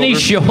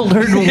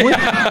skinny-shouldered wimp.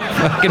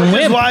 Fucking That's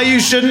wimp. why you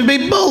shouldn't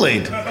be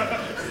bullied.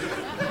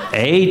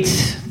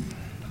 8.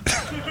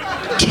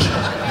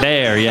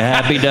 There, you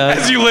happy, Doug?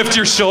 As you lift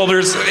your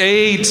shoulders,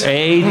 8.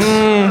 8.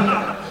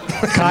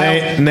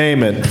 Kyle.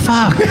 Name it.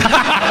 Fuck.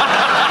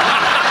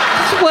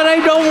 But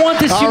I don't want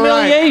this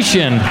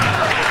humiliation.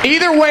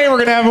 Either way, we're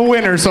going to have a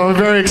winner, so I'm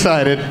very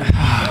excited.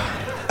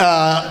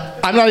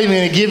 I'm not even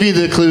going to give you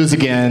the clues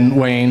again,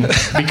 Wayne,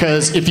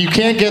 because if you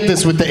can't get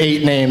this with the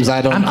 8 names,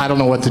 I don't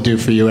know what to do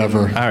for you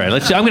ever. All right,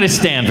 I'm going to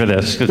stand for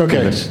this. Let's do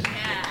this.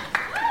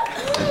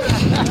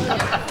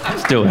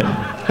 Let's do it.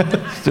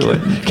 Let's do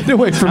it. Get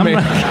away from me.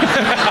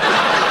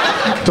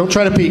 Don't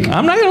try to peek.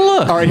 I'm not going to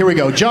look. All right, here we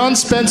go. John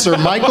Spencer,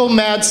 Michael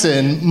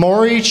Madsen,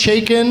 Maury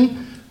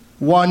Chaikin,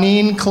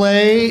 Juanine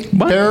Clay,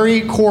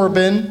 Barry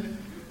Corbin,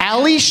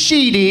 Ali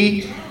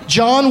Sheedy,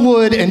 John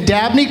Wood, and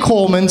Dabney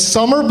Coleman,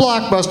 summer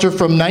blockbuster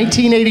from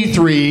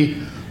 1983.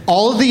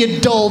 All of the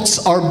adults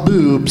are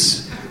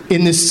boobs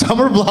in this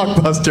summer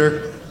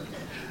blockbuster.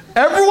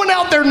 Everyone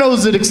out there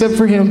knows it except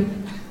for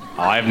him.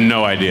 Oh, I have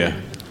no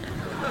idea.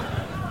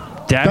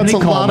 That's a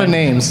lot of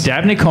names.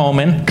 Dabney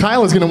Coleman.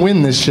 Kyle is going to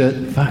win this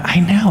shit.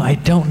 I know. I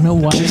don't know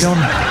why I don't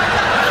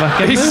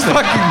fucking He's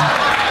fucking...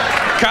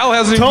 Kyle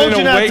hasn't even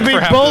been awake for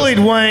half bullied,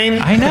 Wayne.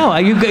 I know.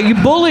 You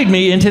bullied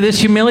me into this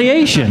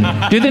humiliation.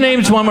 Do the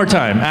names one more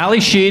time. Ali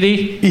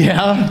Sheedy.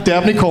 Yeah.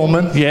 Dabney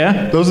Coleman.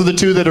 Yeah. Those are the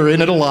two that are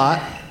in it a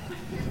lot.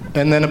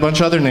 And then a bunch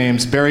of other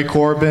names. Barry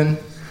Corbin.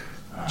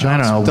 I don't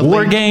know.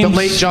 War Games. The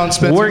late John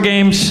Spencer. War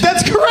Games.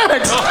 That's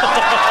correct.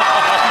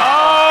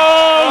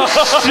 Oh,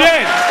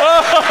 shit.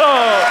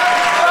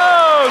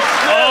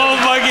 Oh,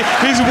 my God.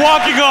 He's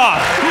walking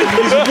off.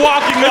 He's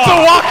walking off. It's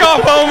a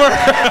walk-off homer.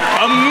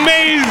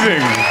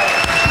 Amazing.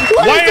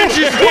 Why aren't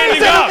you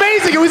standing up?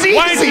 Amazing. It was easy.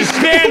 Why aren't you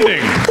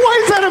standing? Why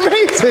is that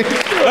amazing?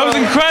 That was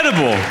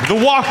incredible. The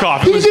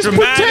walk-off. He was just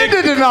dramatic.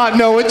 pretended to not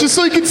know it just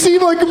so he could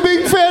seem like a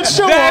big fat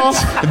show-off.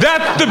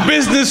 That's the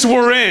business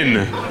we're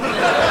in.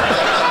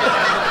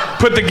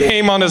 Put the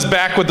game on his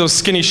back with those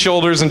skinny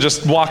shoulders and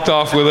just walked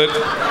off with it.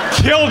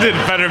 Killed it,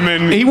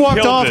 Federman. He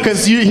walked off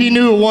because he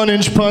knew a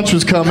 1-inch punch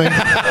was coming.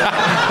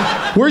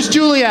 Where's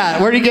Julie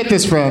at? Where did he get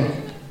this from?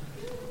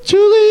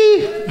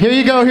 Julie, here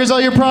you go. Here's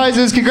all your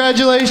prizes.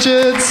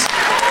 Congratulations.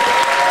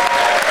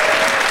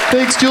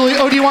 Thanks, Julie.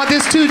 Oh, do you want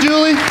this too,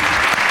 Julie?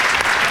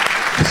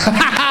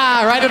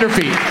 Right at her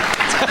feet.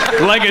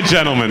 Like a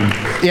gentleman.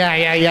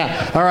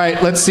 Yeah. All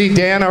right, let's see.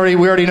 Dan, we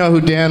already know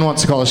who Dan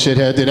wants to call a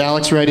shithead. Did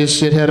Alex write his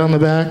shithead on the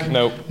back?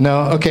 Nope.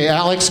 No? Okay,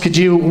 Alex, did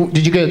you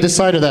get it this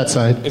side or that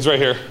side? It's right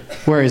here.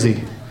 Where is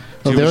he?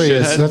 Oh, there he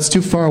is. That's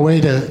too far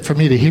away for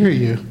me to hear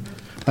you.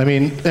 I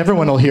mean,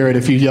 everyone will hear it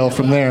if you yell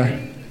from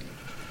there.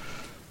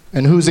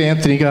 And who's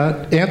Anthony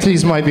got?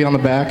 Anthony's might be on the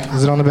back.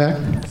 Is it on the back?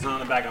 It's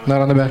not on the back. Not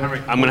on the back?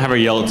 I'm going to have her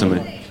yell it to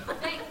me.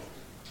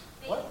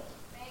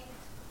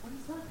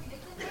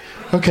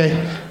 Okay.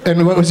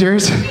 And what was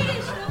yours? No,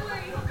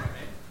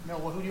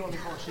 who do you want me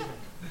to call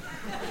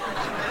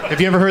shithead?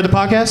 Have you ever heard the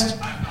podcast?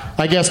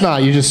 I guess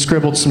not. You just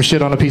scribbled some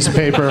shit on a piece of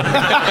paper.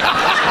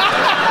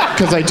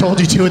 Because I told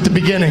you to at the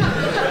beginning.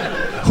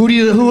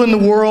 Who in the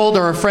world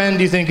or a friend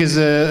do you think is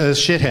a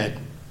shithead?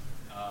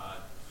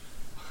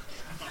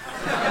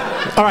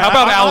 All right, How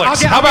about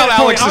Alex? How about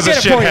Alex is a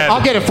shithead?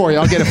 I'll get it for you.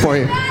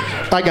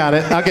 I got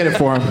it. I'll get it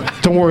for him.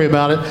 Don't worry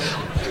about it.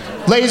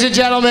 Ladies and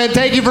gentlemen,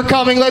 thank you for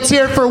coming. Let's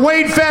hear it for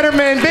Wade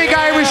Federman, Big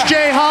Irish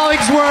J.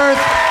 Hollingsworth,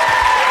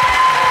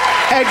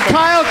 and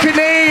Kyle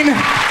Kinane,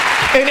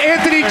 and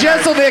Anthony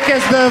Jeselnik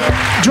as the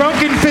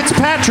drunken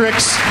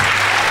Fitzpatricks.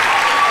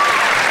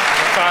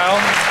 Kyle?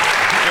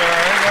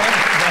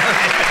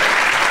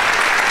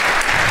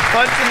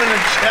 Punch him in the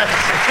chest.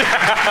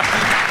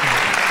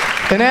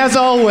 And as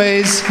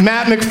always,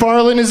 Matt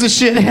McFarlane is a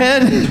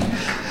shithead.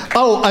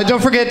 Oh,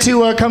 don't forget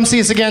to come see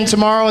us again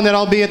tomorrow, and then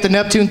I'll be at the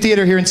Neptune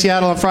Theater here in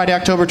Seattle on Friday,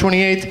 October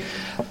 28th.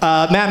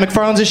 Matt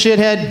McFarlane's a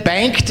shithead.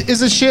 Banked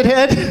is a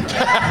shithead.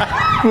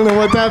 I don't know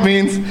what that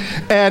means.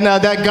 And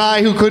that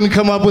guy who couldn't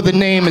come up with a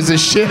name is a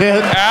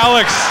shithead.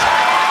 Alex.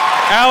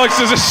 Alex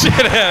is a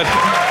shithead.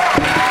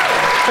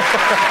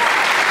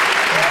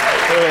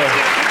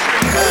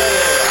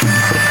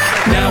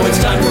 Now it's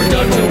time for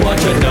Doug to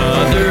watch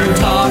another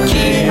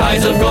talkie.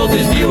 Eyes of gold,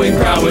 his viewing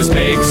prowess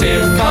makes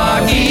him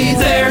cocky.